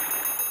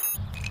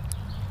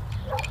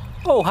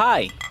 Oh,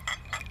 hi.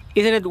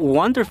 Isn't it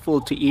wonderful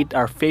to eat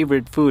our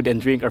favorite food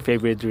and drink our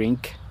favorite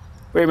drink?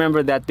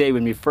 Remember that day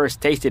when we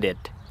first tasted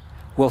it?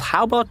 Well,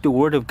 how about the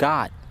Word of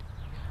God?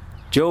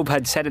 Job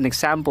had set an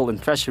example in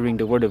treasuring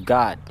the Word of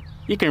God.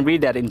 You can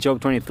read that in Job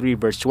 23,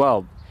 verse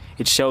 12.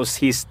 It shows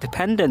his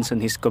dependence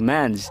on his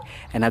commands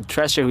and had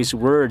treasured his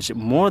words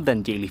more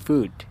than daily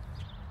food.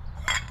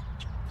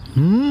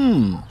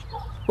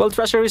 Well,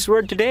 treasure his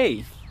word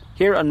today.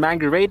 Here on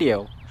Mango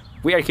Radio,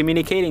 we are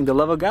communicating the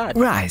love of God.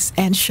 Rise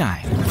and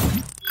shine.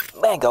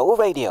 Mango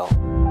Radio.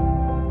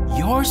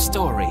 Your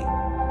story,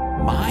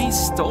 my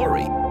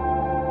story.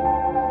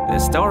 The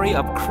story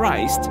of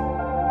Christ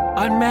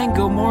on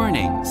Mango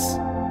Mornings.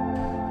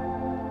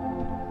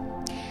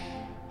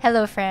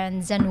 Hello,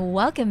 friends, and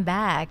welcome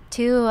back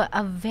to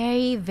a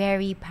very,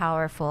 very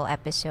powerful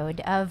episode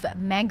of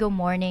Mango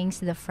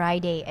Mornings, the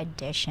Friday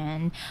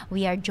edition.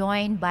 We are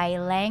joined by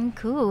Leng,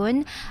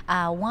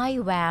 a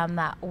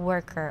YWAM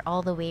worker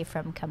all the way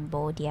from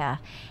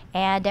Cambodia.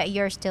 And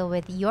you're still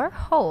with your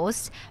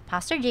hosts,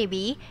 Pastor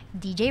JB,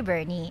 DJ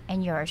Berny,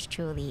 and yours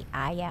truly,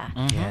 Aya.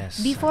 Yes.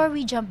 Before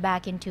we jump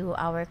back into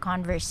our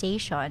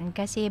conversation,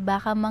 kasi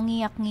baka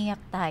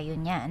mangiyak-ngiyak tayo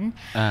niyan,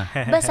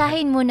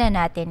 basahin muna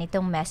natin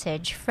itong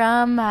message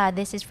from,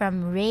 this is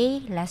from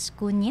Ray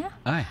Lascuña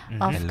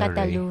of Hello,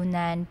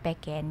 Catalunan,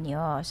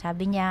 Pequeño.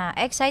 Sabi niya,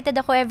 excited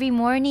ako every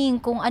morning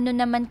kung ano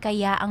naman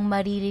kaya ang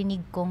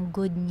maririnig kong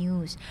good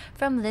news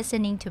from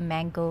listening to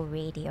Mango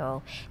Radio.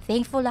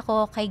 Thankful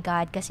ako kay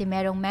God kasi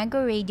merong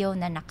Mango Radio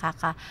na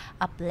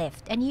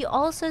nakaka-uplift. And he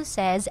also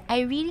says,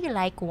 I really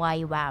like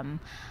YWAM.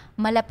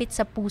 Malapit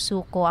sa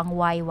puso ko ang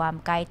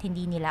YWAM kahit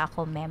hindi nila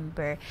ako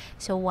member.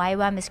 So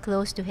YWAM is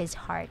close to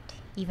his heart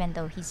even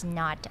though he's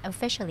not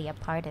officially a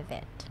part of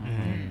it.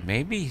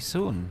 Maybe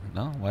soon,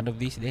 no? One of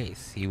these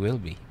days, he will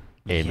be.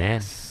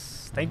 Amen.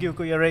 Yes. Thank you,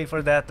 Kuya Ray,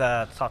 for that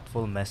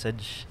thoughtful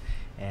message.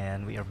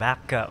 And we are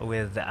back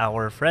with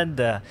our friend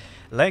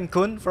Leng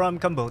Kun from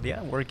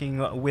Cambodia, working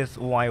with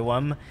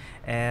YWAM.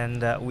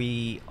 And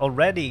we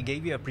already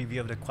gave you a preview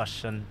of the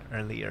question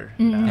earlier.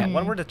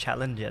 What were the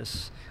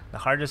challenges, the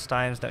hardest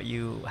times that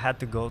you had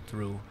to go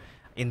through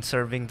in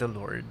serving the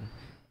Lord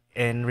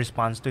in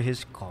response to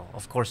His call?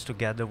 Of course,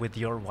 together with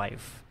your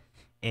wife.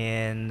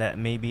 And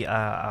maybe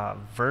a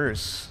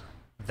verse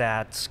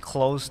that's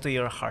close to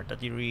your heart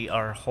that you really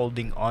are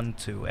holding on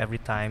to every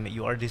time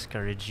you are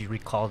discouraged, you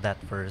recall that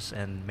verse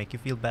and make you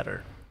feel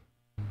better.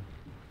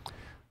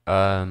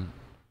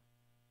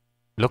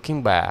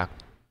 Looking back,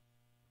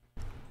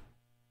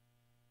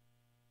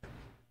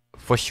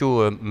 for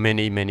sure,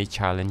 many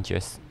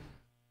challenges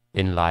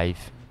in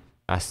life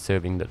as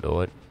serving the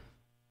Lord.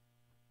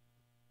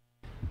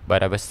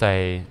 But I would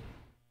say,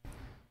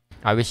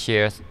 I will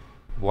share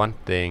one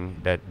thing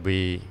that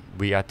we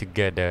are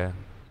together,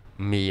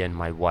 me and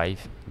my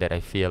wife, that I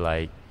feel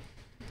like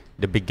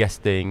the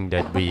biggest thing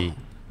that we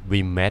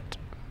met.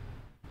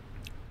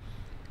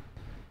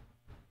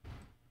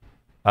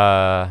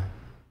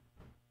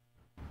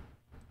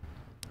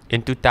 In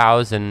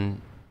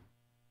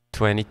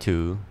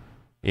 2022,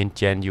 in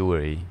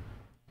January,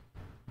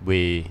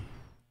 we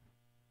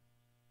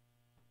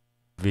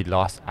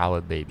lost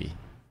our baby.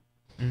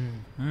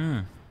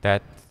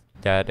 That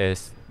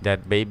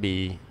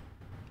baby,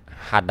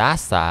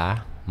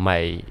 Hadassah,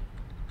 my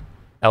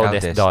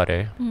eldest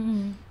daughter,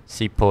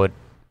 she put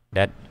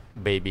that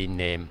baby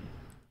name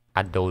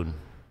Adoniram.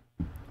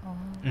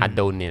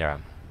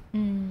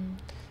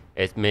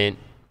 It means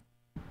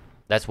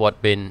that's what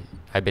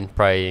I've been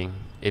praying.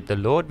 If the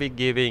Lord be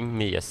giving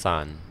me a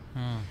son,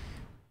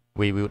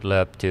 we would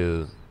love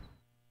to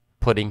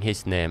putting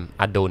his name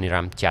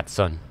Adoniram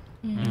Chatson,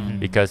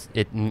 because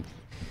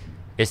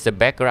it's the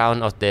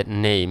background of that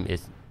name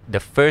is the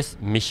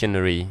first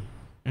missionary,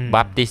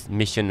 Baptist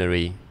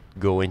missionary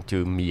going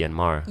to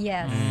Myanmar.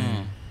 Yes.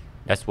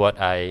 That's what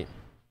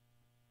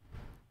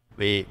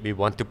we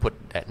want to put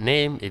that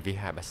name if we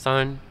have a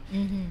son.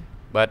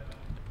 But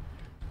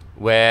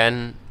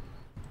when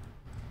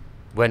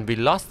we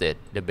lost it,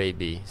 the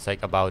baby, it's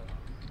like about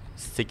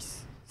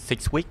six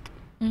weeks.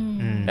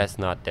 That's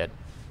not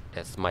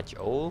that's much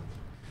old.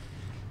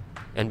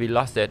 And we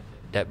lost that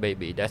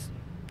baby. That's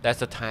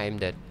the time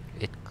that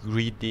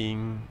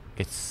grieving.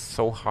 It's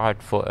so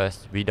hard for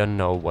us. We don't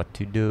know what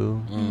to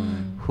do.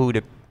 Who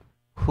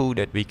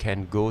that we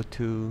can go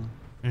to.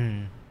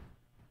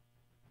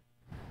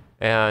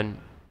 And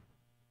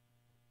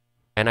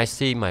I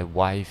see my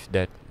wife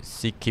that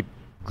she keep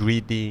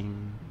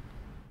grieving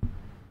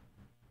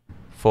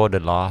for the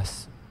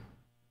loss.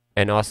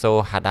 And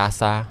also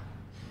Hadassah,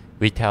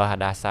 we tell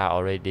Hadassah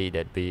already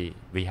that we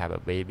have a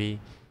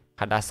baby.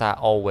 Hadassah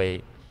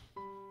always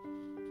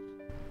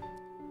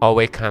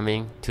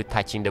coming to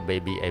touching the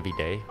baby every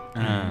day.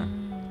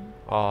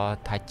 Or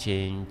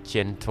touching,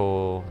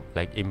 gentle,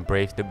 like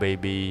embrace the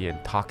baby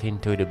and talking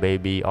to the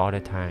baby all the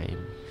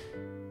time.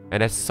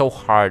 And that's so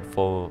hard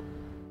for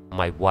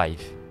my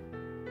wife.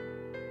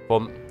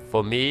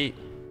 For me,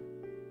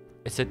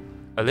 it's a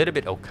little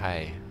bit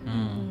okay.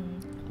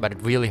 But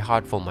it's really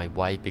hard for my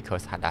wife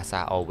because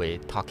Hadassah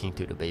always talking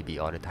to the baby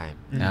all the time,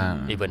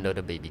 even though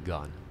the baby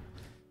gone.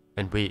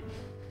 And we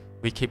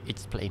keep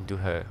explaining to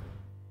her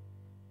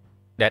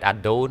that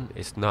Adon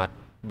is not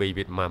be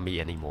with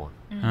mommy anymore.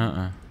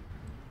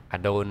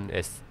 Adon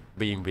is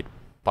being with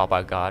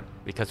Papa God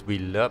because we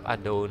love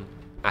Adon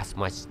as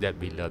much that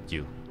we love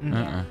you.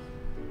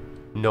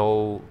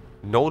 No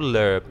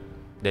love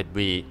that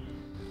we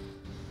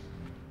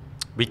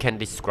can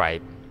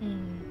describe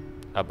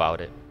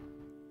about it.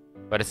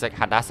 But it's like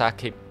Hadassah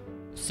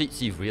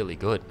she's really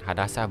good.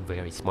 Hadassah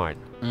very smart.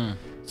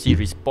 She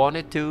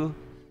responded to,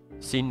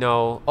 she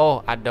know,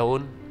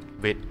 Adon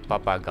with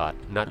Papa God,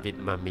 not with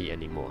mommy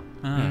anymore.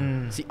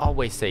 She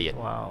always say it.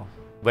 Wow.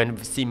 When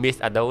she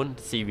miss Adon,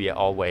 she will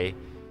always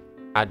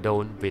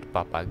Adon with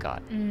Papa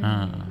God.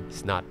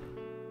 It's not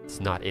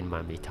in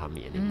mommy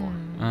tummy anymore.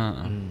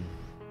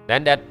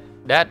 Then that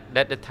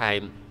the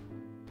time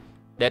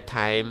the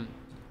time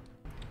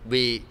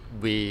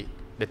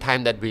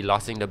that we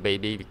losing the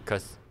baby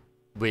because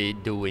we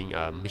doing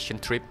a mission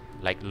trip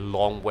like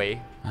long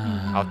way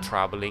of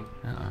traveling,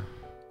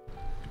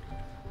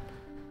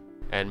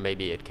 and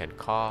maybe it can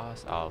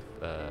cause of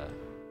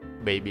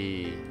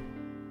baby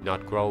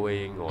not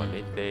growing or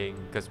anything,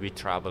 because we're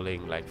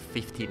traveling like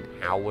 15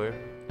 hours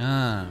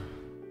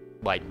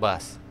by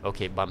bus,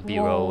 okay, bumpy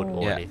road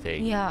or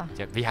anything.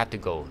 We have to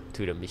go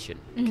to the mission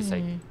because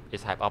like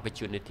it's have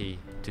opportunity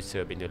to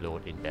serve in the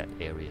Lord in that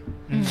area.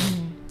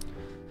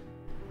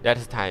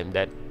 That's time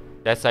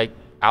that's like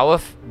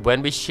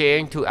when we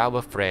sharing to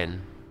our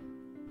friend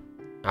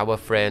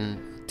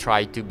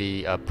try to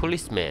be a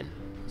policeman,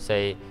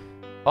 say,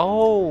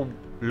 oh,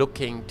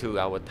 looking to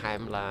our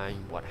timeline,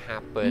 what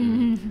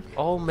happened,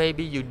 oh,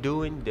 maybe you're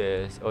doing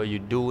this, or you're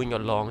doing a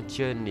long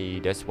journey,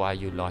 that's why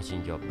you're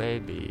losing your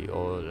baby,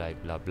 or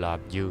like blah blah,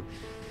 you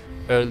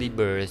early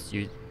birth,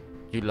 you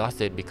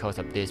lost it because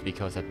of this,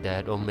 because of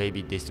that, or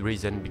maybe this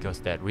reason, because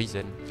that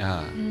reason.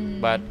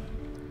 But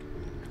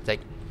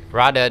like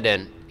rather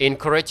than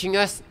encouraging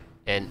us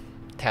and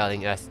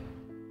telling us,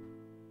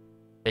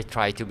 they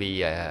try to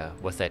be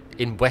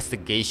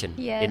investigation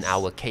in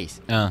our case.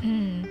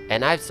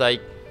 And I was like,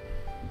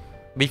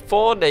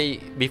 before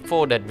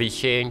that we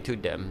sharing to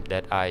them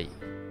that I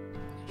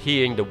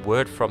hearing the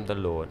word from the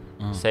Lord,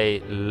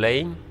 say,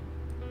 Leng,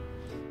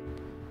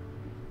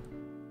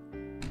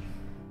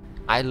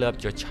 I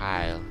love your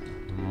child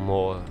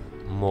more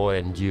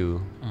than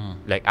you.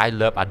 Like I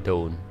love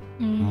Adon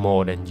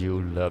more than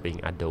you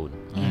loving Adon.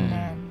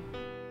 Amen.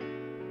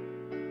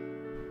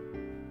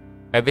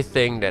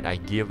 Everything that I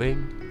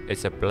giving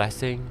is a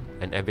blessing,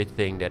 and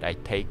everything that I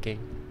taking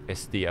is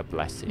still a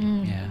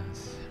blessing.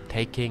 Yes.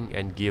 Taking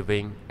and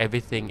giving,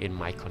 everything in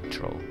my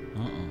control.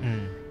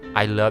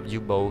 I love you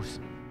both,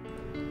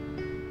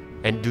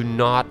 and do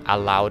not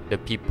allow the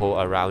people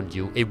around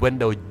you, even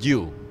though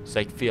you, so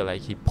I feel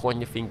like he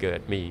pointed a finger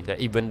at me, that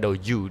even though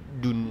you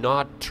do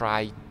not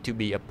try to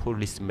be a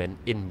policeman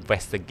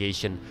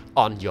investigation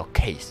on your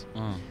case.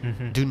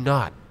 Do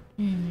not.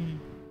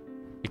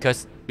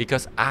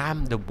 Because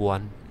I'm the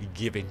one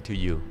giving to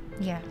you.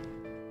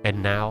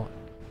 And now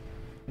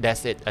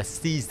that's it, a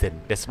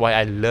season. That's why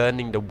I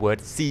learning the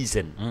word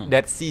season.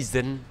 That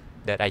season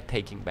that I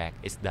taking back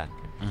is done.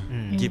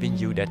 Giving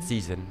you that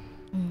season,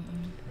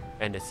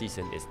 and the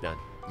season is done.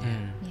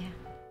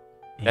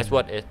 That's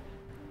what it.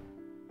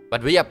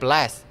 But we are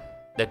blessed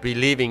that we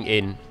living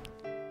in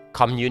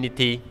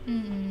community,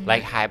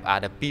 like have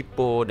other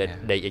people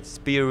that they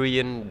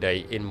experience,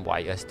 they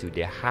invite us to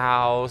their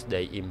house,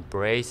 they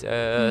embrace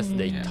us,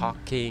 they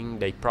talking,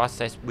 they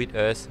process with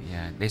us,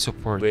 they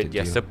support with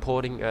you.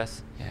 supporting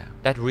us.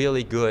 That's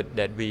really good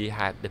that we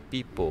have the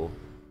people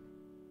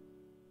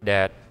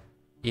that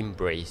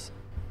embrace,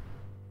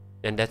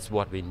 and that's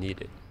what we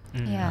needed.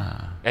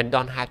 And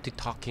don't have to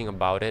talking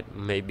about it,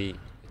 maybe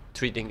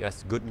treating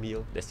us good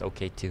meal, that's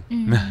okay too.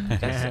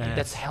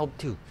 That's help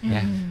too.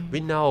 We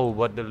know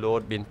what the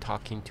Lord been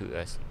talking to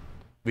us.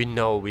 We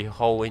know we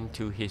holding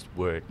to His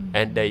word,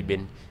 and they've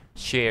been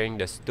sharing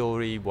the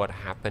story, what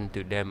happened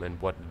to them, and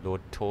what the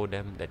Lord told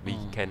them, that we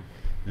can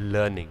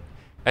learning.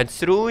 And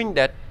through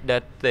that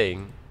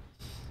thing,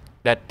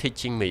 that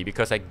teaching me,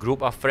 because a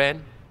group of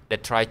friends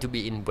that try to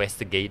be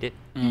investigated,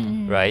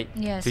 right?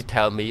 To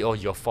tell me, oh,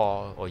 your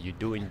fault, or you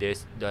doing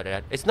this,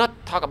 that. It's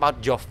not talk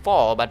about your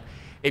fault, but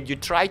if you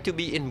try to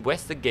be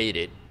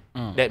investigated,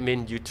 that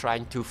means you're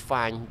trying to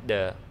find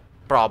the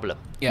problem.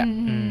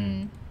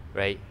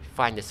 Right?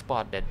 Find the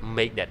spot that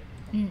make that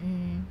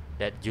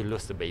that you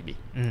lose the baby.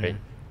 Right?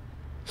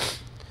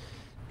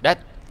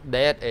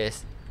 That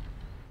is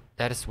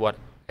what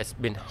has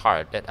been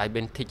hard. That I've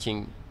been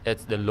teaching.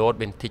 As the Lord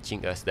been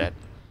teaching us, that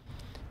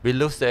we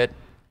lose it,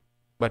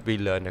 but we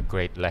learn a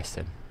great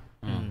lesson.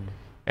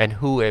 And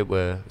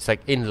whoever, it's like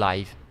in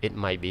life, it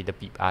might be the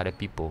other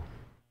people.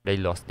 They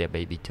lost their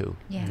baby too.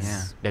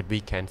 That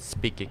we can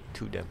speak it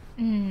to them.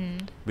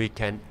 We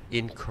can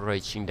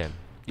encouraging them.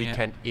 We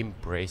can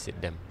embrace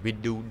it them. We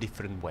do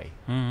different way.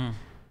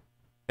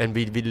 And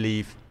we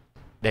believe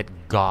that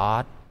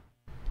God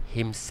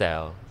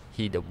Himself,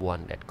 He the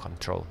one that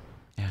control.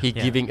 He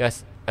giving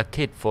us a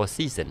kid for a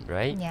season,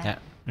 right?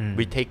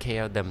 We take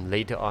care of them.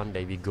 Later on,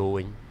 they be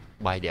going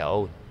by their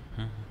own.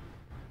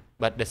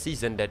 But the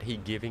season that He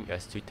giving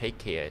us to take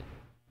care,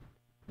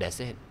 that's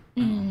it.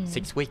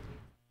 6 weeks.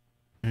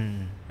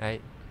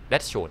 Right?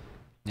 That's short.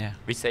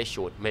 We say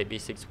short. Maybe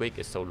 6 weeks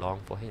is so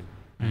long for Him.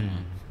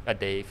 A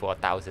day for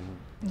 1,000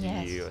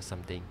 years or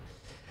something.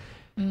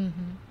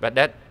 But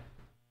that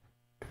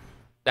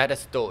a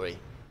story.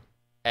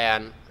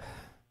 And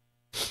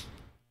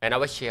I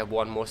will share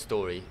one more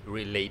story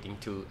relating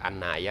to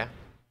Anaya.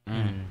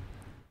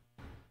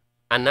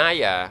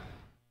 Anaya,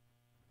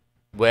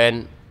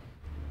 when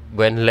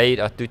late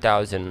of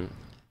 2000,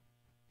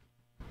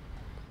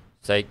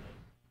 it's like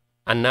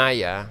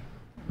Anaya,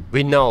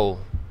 we know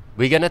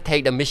we're gonna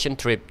take the mission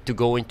trip to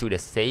go into the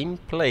same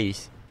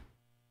place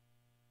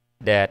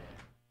that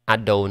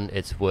Adon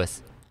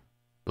was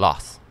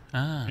lost.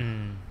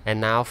 And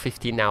now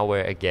 15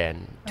 hours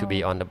again to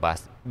be on the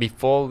bus.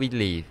 Before we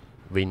leave,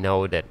 we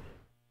know that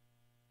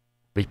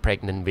we're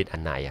pregnant with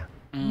Anaya.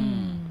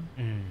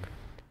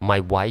 my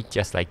wife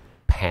just like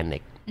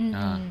panic,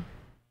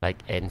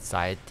 like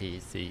anxiety.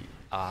 See,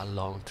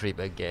 long trip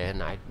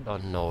again. I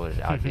don't know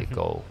how to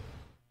go.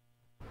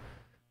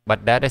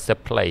 But that is a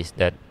place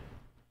that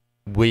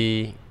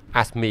we,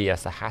 as me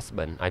as a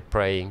husband, I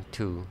praying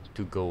to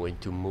go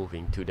into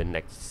moving to the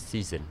next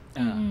season.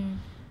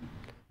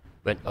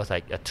 But I was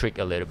like a trick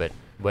a little bit.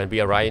 When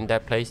we arrive in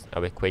that place, I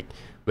will quick.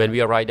 When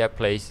we arrive that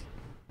place,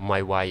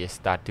 my wife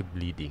started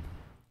bleeding.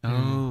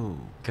 Oh,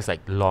 Because like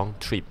long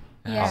trip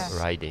Yes.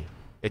 of riding,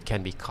 it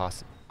can be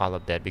cause all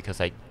of that because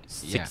like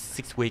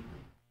six weeks.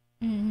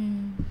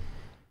 And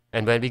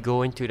when we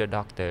go into the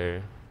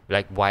doctor,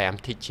 like why I'm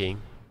teaching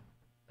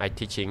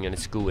in a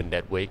school in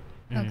that week.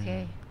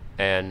 Okay.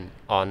 And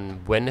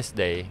on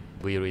Wednesday,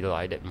 we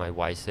realized that my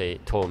wife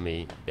told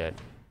me that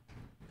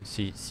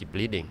she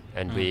bleeding,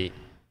 and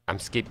I'm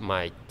skip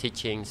my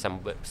teaching.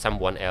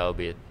 Someone else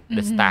with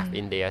the staff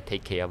in there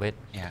take care of it.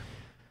 yeah.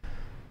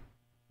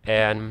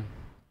 And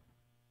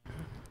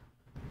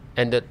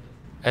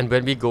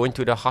when we go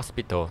into the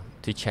hospital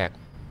to check,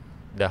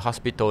 the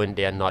hospital in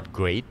there not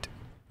great,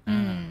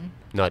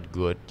 not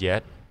good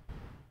yet,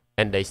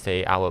 and they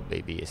say our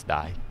baby is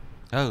dying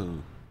Oh,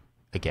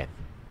 again.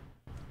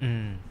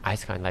 I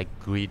kind of like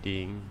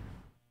greeting,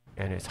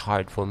 and it's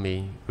hard for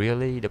me.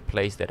 Really, the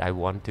place that I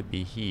want to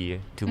be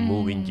here, to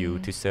move in you,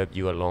 to serve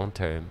you a long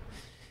term.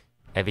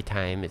 Every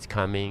time it's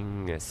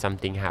coming,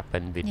 something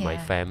happened with my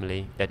Yeah.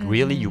 family. That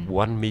really you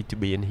want me to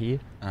be in here?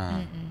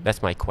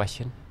 That's my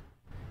question.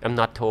 I'm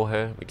not told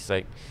her because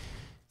like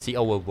she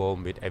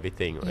overwhelmed with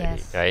everything already,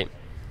 Yes. right?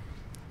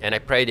 And I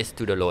pray this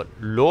to the Lord.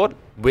 Lord,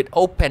 with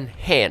open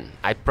hand,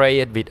 I pray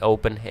it with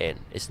open hand.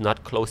 It's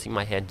not closing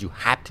my hand. You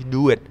have to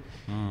do it.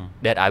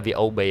 That I will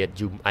obey it.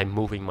 I'm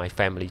moving my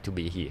family to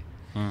be here.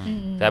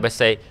 So I would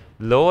say,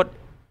 Lord,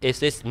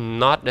 is this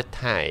not the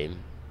time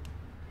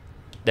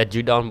that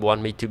you don't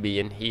want me to be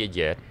in here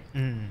yet?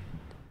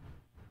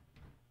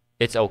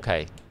 It's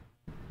okay.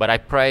 But I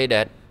pray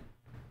that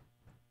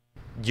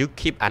you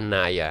keep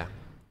Anaya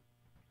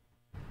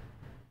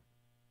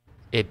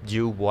if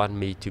you want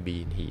me to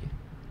be in here.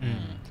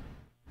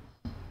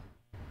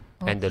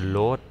 And the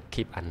Lord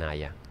keep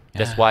Anaya.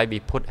 That's why we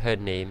put her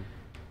name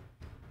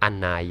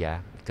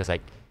Anaya, because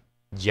like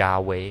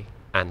Yahweh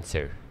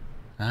answer.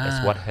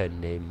 That's what her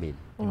name means.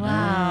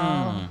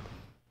 Wow.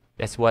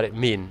 That's what it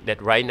means.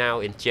 That right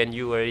now in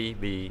January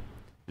we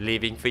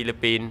leaving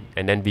Philippines,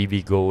 and then we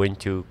be going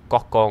to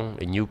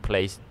Kokong, a new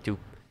place to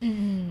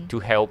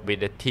help with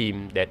the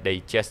team that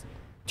they just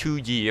 2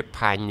 years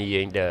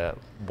pioneering the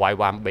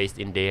YWAM base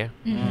in there.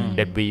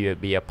 That we will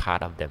be a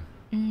part of them.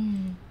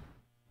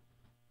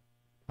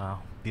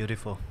 Wow,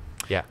 beautiful.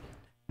 Yeah.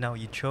 Now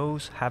you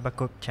chose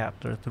Habakkuk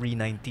chapter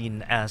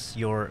 3:19 as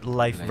your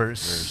life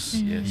verse.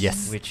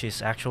 Yes. Which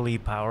is actually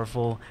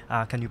powerful.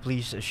 Can you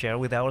please share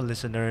with our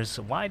listeners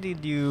why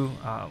did you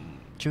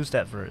choose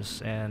that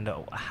verse, and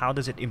how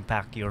does it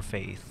impact your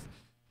faith?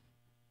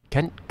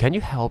 Can you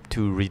help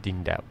to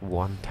reading that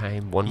one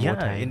more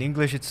time? In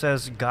English it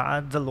says,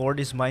 God the Lord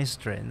is my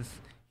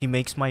strength. He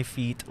makes my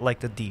feet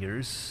like the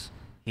deer's.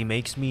 He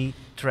makes me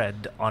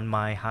tread on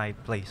my high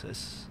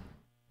places.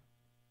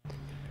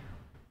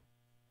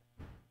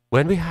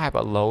 When we have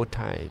a low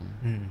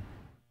time,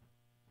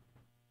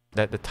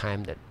 that the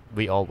time that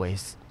we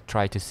always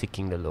try to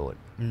seeking the Lord.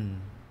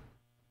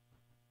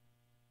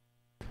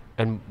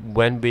 And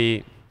when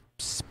we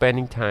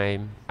spending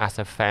time as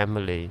a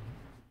family,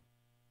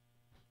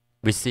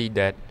 we see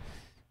that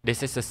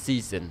this is a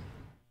season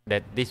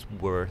that this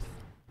word,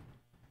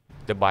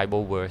 the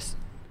Bible verse,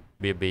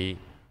 will be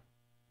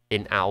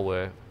in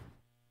our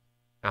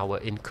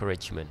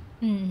encouragement,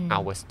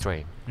 our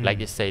strength. Like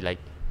they say, like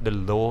the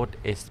Lord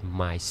is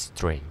my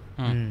strength.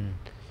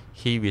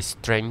 He will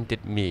strengthen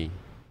me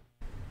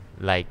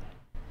like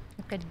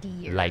Like a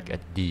deer. like a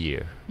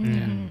deer.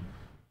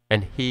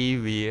 And He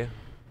will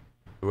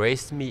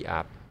raise me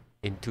up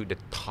into the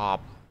top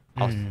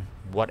of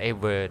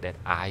whatever that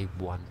I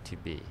want to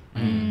be.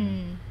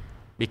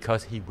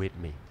 Because He with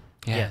me.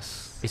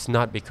 Yes. It's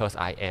not because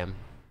I am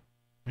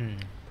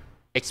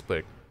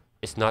expert.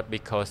 It's not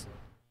because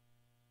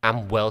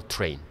I'm well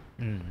trained.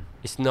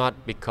 It's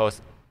not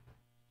because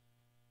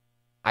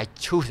I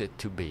choose it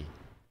to be,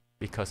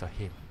 because of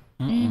Him.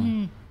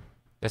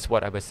 That's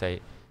what I would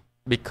say.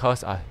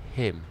 Because of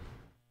Him.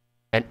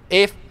 And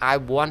if I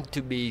want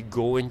to be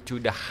going to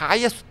the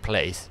highest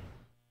place,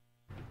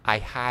 I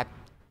have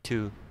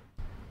to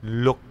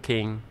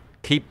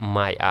keep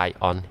my eye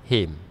on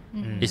Him.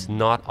 It's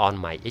not on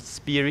my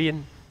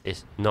experience.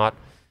 It's not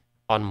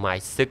on my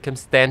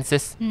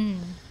circumstances.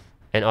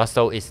 And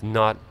also it's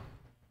not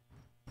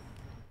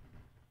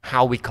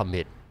how we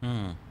commit.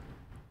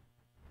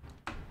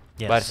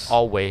 But it's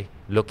always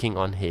looking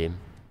on Him,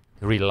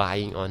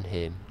 relying on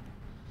Him,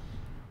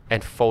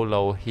 and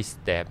follow His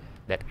step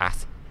that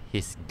as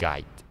His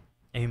guide.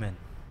 Amen.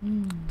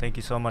 Thank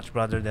you so much,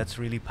 brother. That's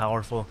really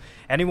powerful.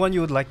 Anyone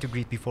you would like to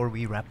greet before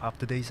we wrap up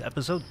today's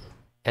episode?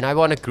 And I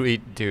want to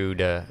greet to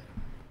the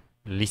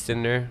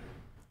listener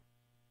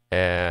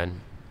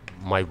and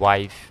my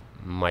wife,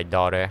 my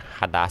daughter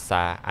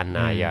Hadassah,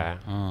 Anaya,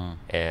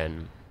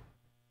 and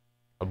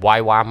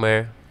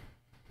YWAMer,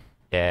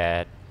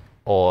 that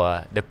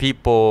or the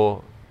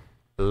people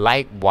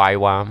like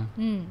YWAM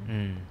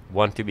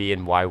want to be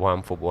in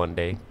YWAM for one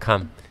day,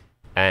 come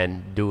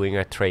and doing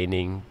a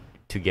training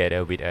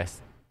together with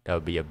us. That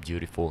will be a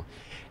beautiful.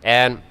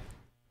 And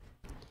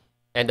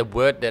the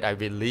word that I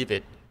will leave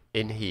it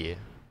in here,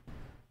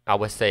 I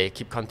will say,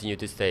 continue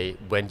to say,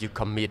 when you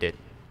commit it,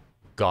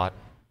 God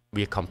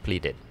will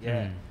complete it.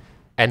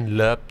 And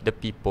love the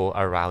people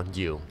around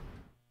you,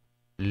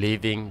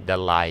 living the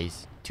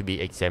lives to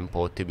be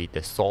example, to be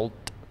the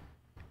salt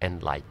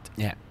and light.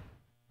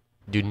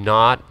 Do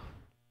not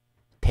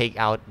take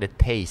out the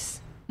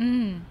taste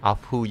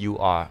of who you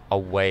are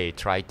away.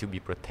 Try to be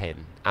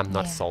pretend. I'm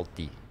not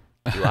salty.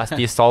 You are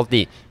still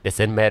salty.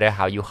 Doesn't matter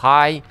how you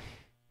hide,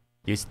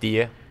 you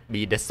still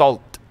be the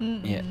salt.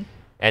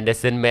 And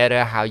doesn't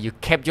matter how you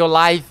kept your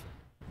life,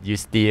 you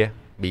still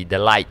be the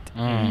light.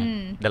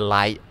 The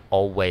light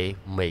always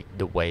make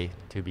the way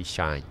to be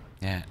shine.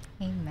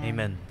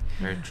 Amen.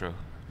 Very true.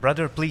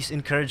 Brother, please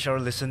encourage our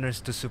listeners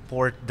to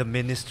support the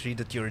ministry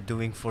that you're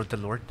doing for the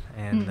Lord,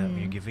 and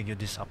we're giving you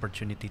this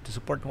opportunity to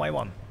support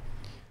YWAM.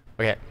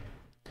 Okay.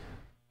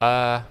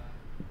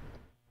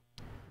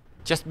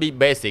 Just be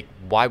basic.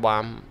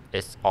 YWAM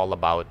is all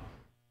about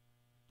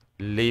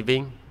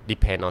living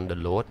depend on the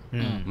Lord.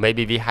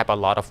 Maybe we have a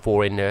lot of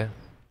foreigner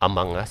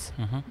among us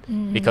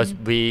because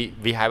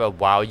we have a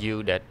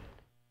value that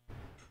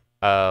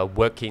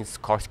working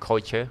cross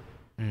culture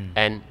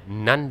and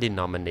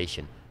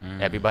non-denomination.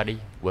 Everybody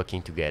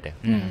working together.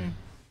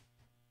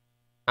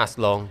 As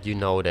long you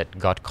know that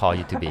God called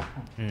you to be.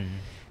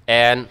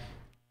 And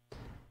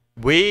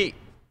we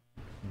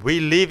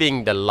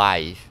living the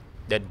life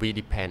that we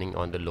depending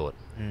on the Lord.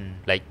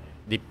 Like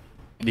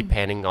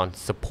depending on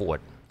support.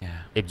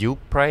 If you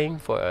praying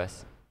for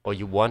us or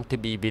you want to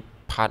be with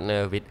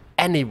partner with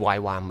any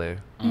YWAMer,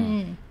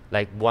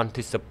 like want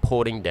to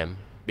supporting them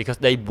because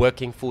they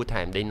working full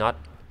time. They not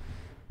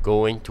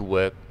going to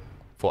work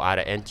for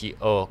other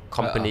NGO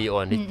company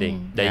or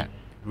anything. They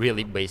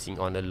really basing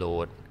on the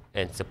Lord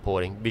and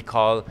supporting,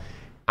 because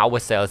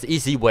ourselves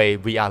easy way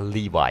we are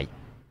Levi.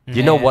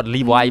 You know what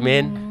Levi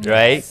mean,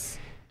 right?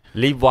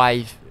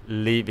 Levi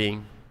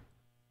living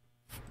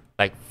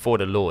like for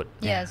the Lord,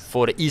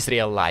 for the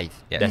Israel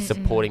life, that's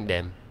supporting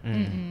them.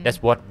 That's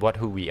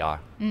who we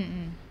are.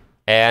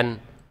 And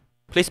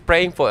please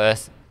praying for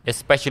us,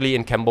 especially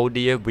in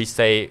Cambodia. We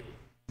say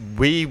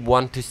we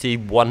want to see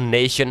one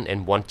nation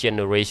and one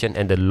generation,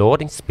 and the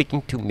Lord is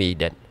speaking to me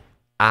that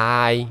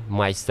I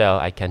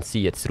myself, I can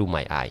see it through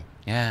my eye.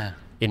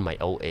 In my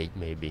old age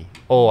maybe,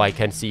 or I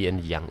can see in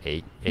young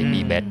age.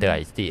 Maybe better,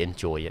 I still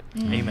enjoy it.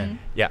 Amen.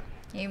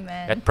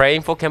 Amen. But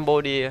praying for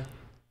Cambodia,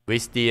 we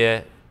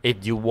still,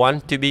 if you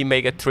want to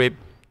make a trip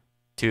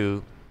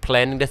to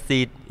planting the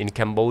seed in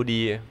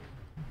Cambodia,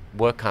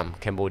 welcome.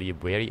 Cambodia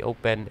very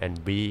open, and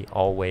we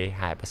always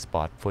have a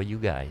spot for you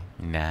guys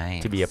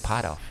to be a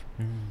part of.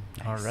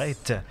 All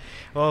right.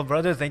 Well,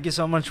 brother, thank you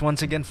so much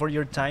once again for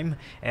your time,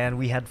 and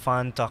we had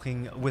fun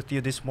talking with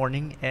you this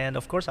morning, and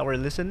of course our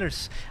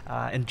listeners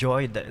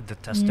enjoyed the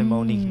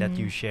testimony that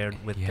you shared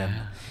with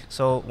them.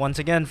 So once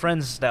again,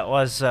 friends, that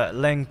was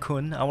Leng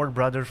Kun, our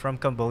brother from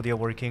Cambodia,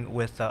 working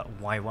with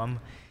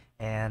YWAM,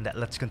 and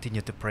let's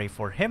continue to pray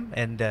for him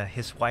and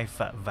his wife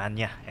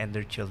Vanya and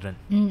their children.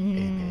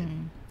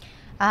 Amen.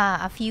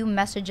 A few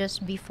messages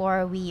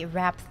before we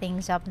wrap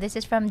things up. This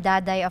is from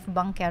Daday of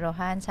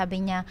Bangkerohan. Sabi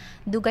niya,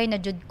 dugay na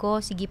jud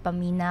ko, sige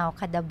paminaw,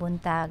 kada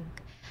buntag.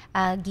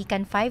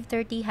 Gikan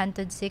 5:30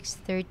 hangtod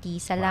 6:30.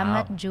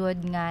 Salamat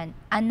jud nga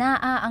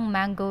anaa ang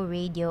Mango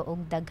Radio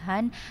ug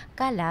daghan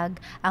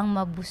kalag ang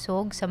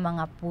mabusog sa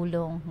mga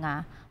pulong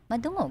nga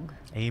madungog.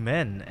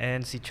 Amen.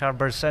 And si Char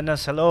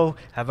Barcenas, hello.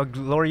 Have a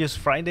glorious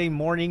Friday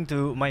morning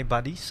to my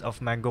buddies of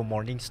Mango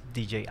Mornings,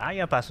 DJ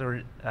Aya,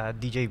 Pastor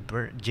DJ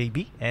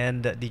JB,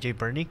 and DJ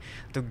Berny.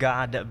 To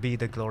God be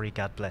the glory.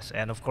 God bless.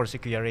 And of course, si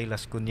Kuya Ray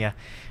Lascunya.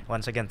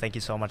 Once again, thank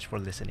you so much for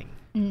listening.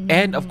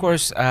 And of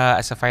course,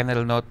 as a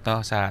final note,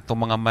 no, sa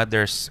itong mga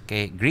mothers,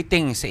 okay,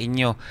 greetings sa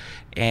inyo.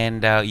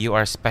 And you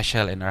are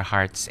special in our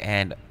hearts.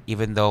 And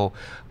even though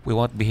we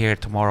won't be here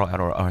tomorrow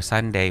or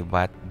Sunday,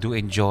 but do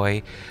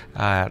enjoy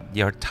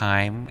your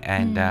time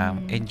and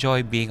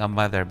enjoy being a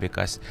mother,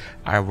 because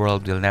our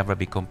world will never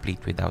be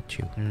complete without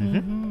you.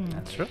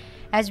 That's true.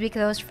 As we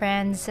close,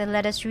 friends,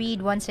 let us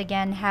read once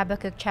again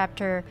Habakkuk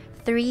chapter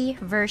 3,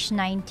 verse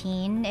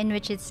 19, in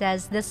which it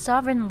says, "The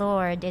sovereign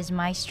Lord is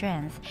my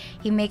strength.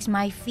 He makes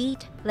my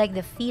feet like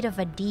the feet of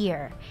a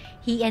deer.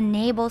 He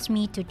enables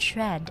me to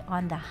tread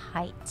on the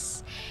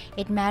heights."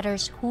 It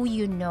matters who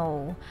you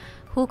know,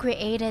 who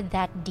created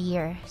that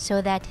deer,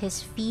 so that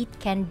his feet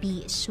can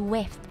be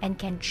swift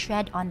and can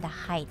tread on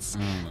the heights.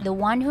 The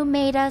one who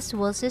made us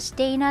will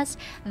sustain us.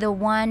 The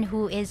one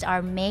who is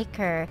our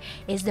maker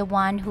is the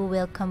one who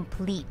will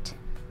complete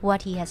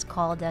what he has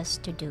called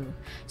us to do.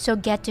 So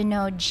get to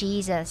know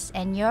Jesus,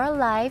 and your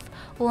life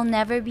will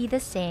never be the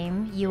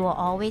same. You will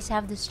always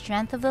have the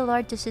strength of the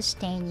Lord to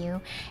sustain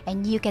you,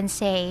 and you can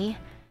say,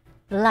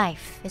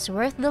 life is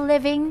worth the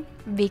living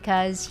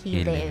because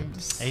He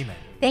lives. Amen.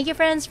 Thank you,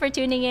 friends, for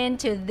tuning in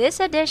to this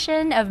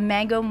edition of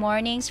Mango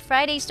Mornings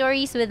Friday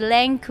Stories with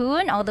Leng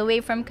Kun, all the way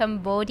from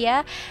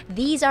Cambodia.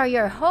 These are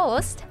your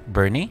hosts,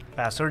 Bernie,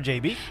 Pastor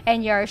JB,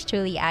 and yours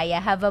truly, Aya.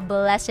 Have a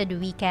blessed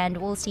weekend.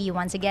 We'll see you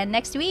once again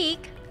next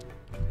week.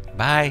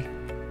 bye.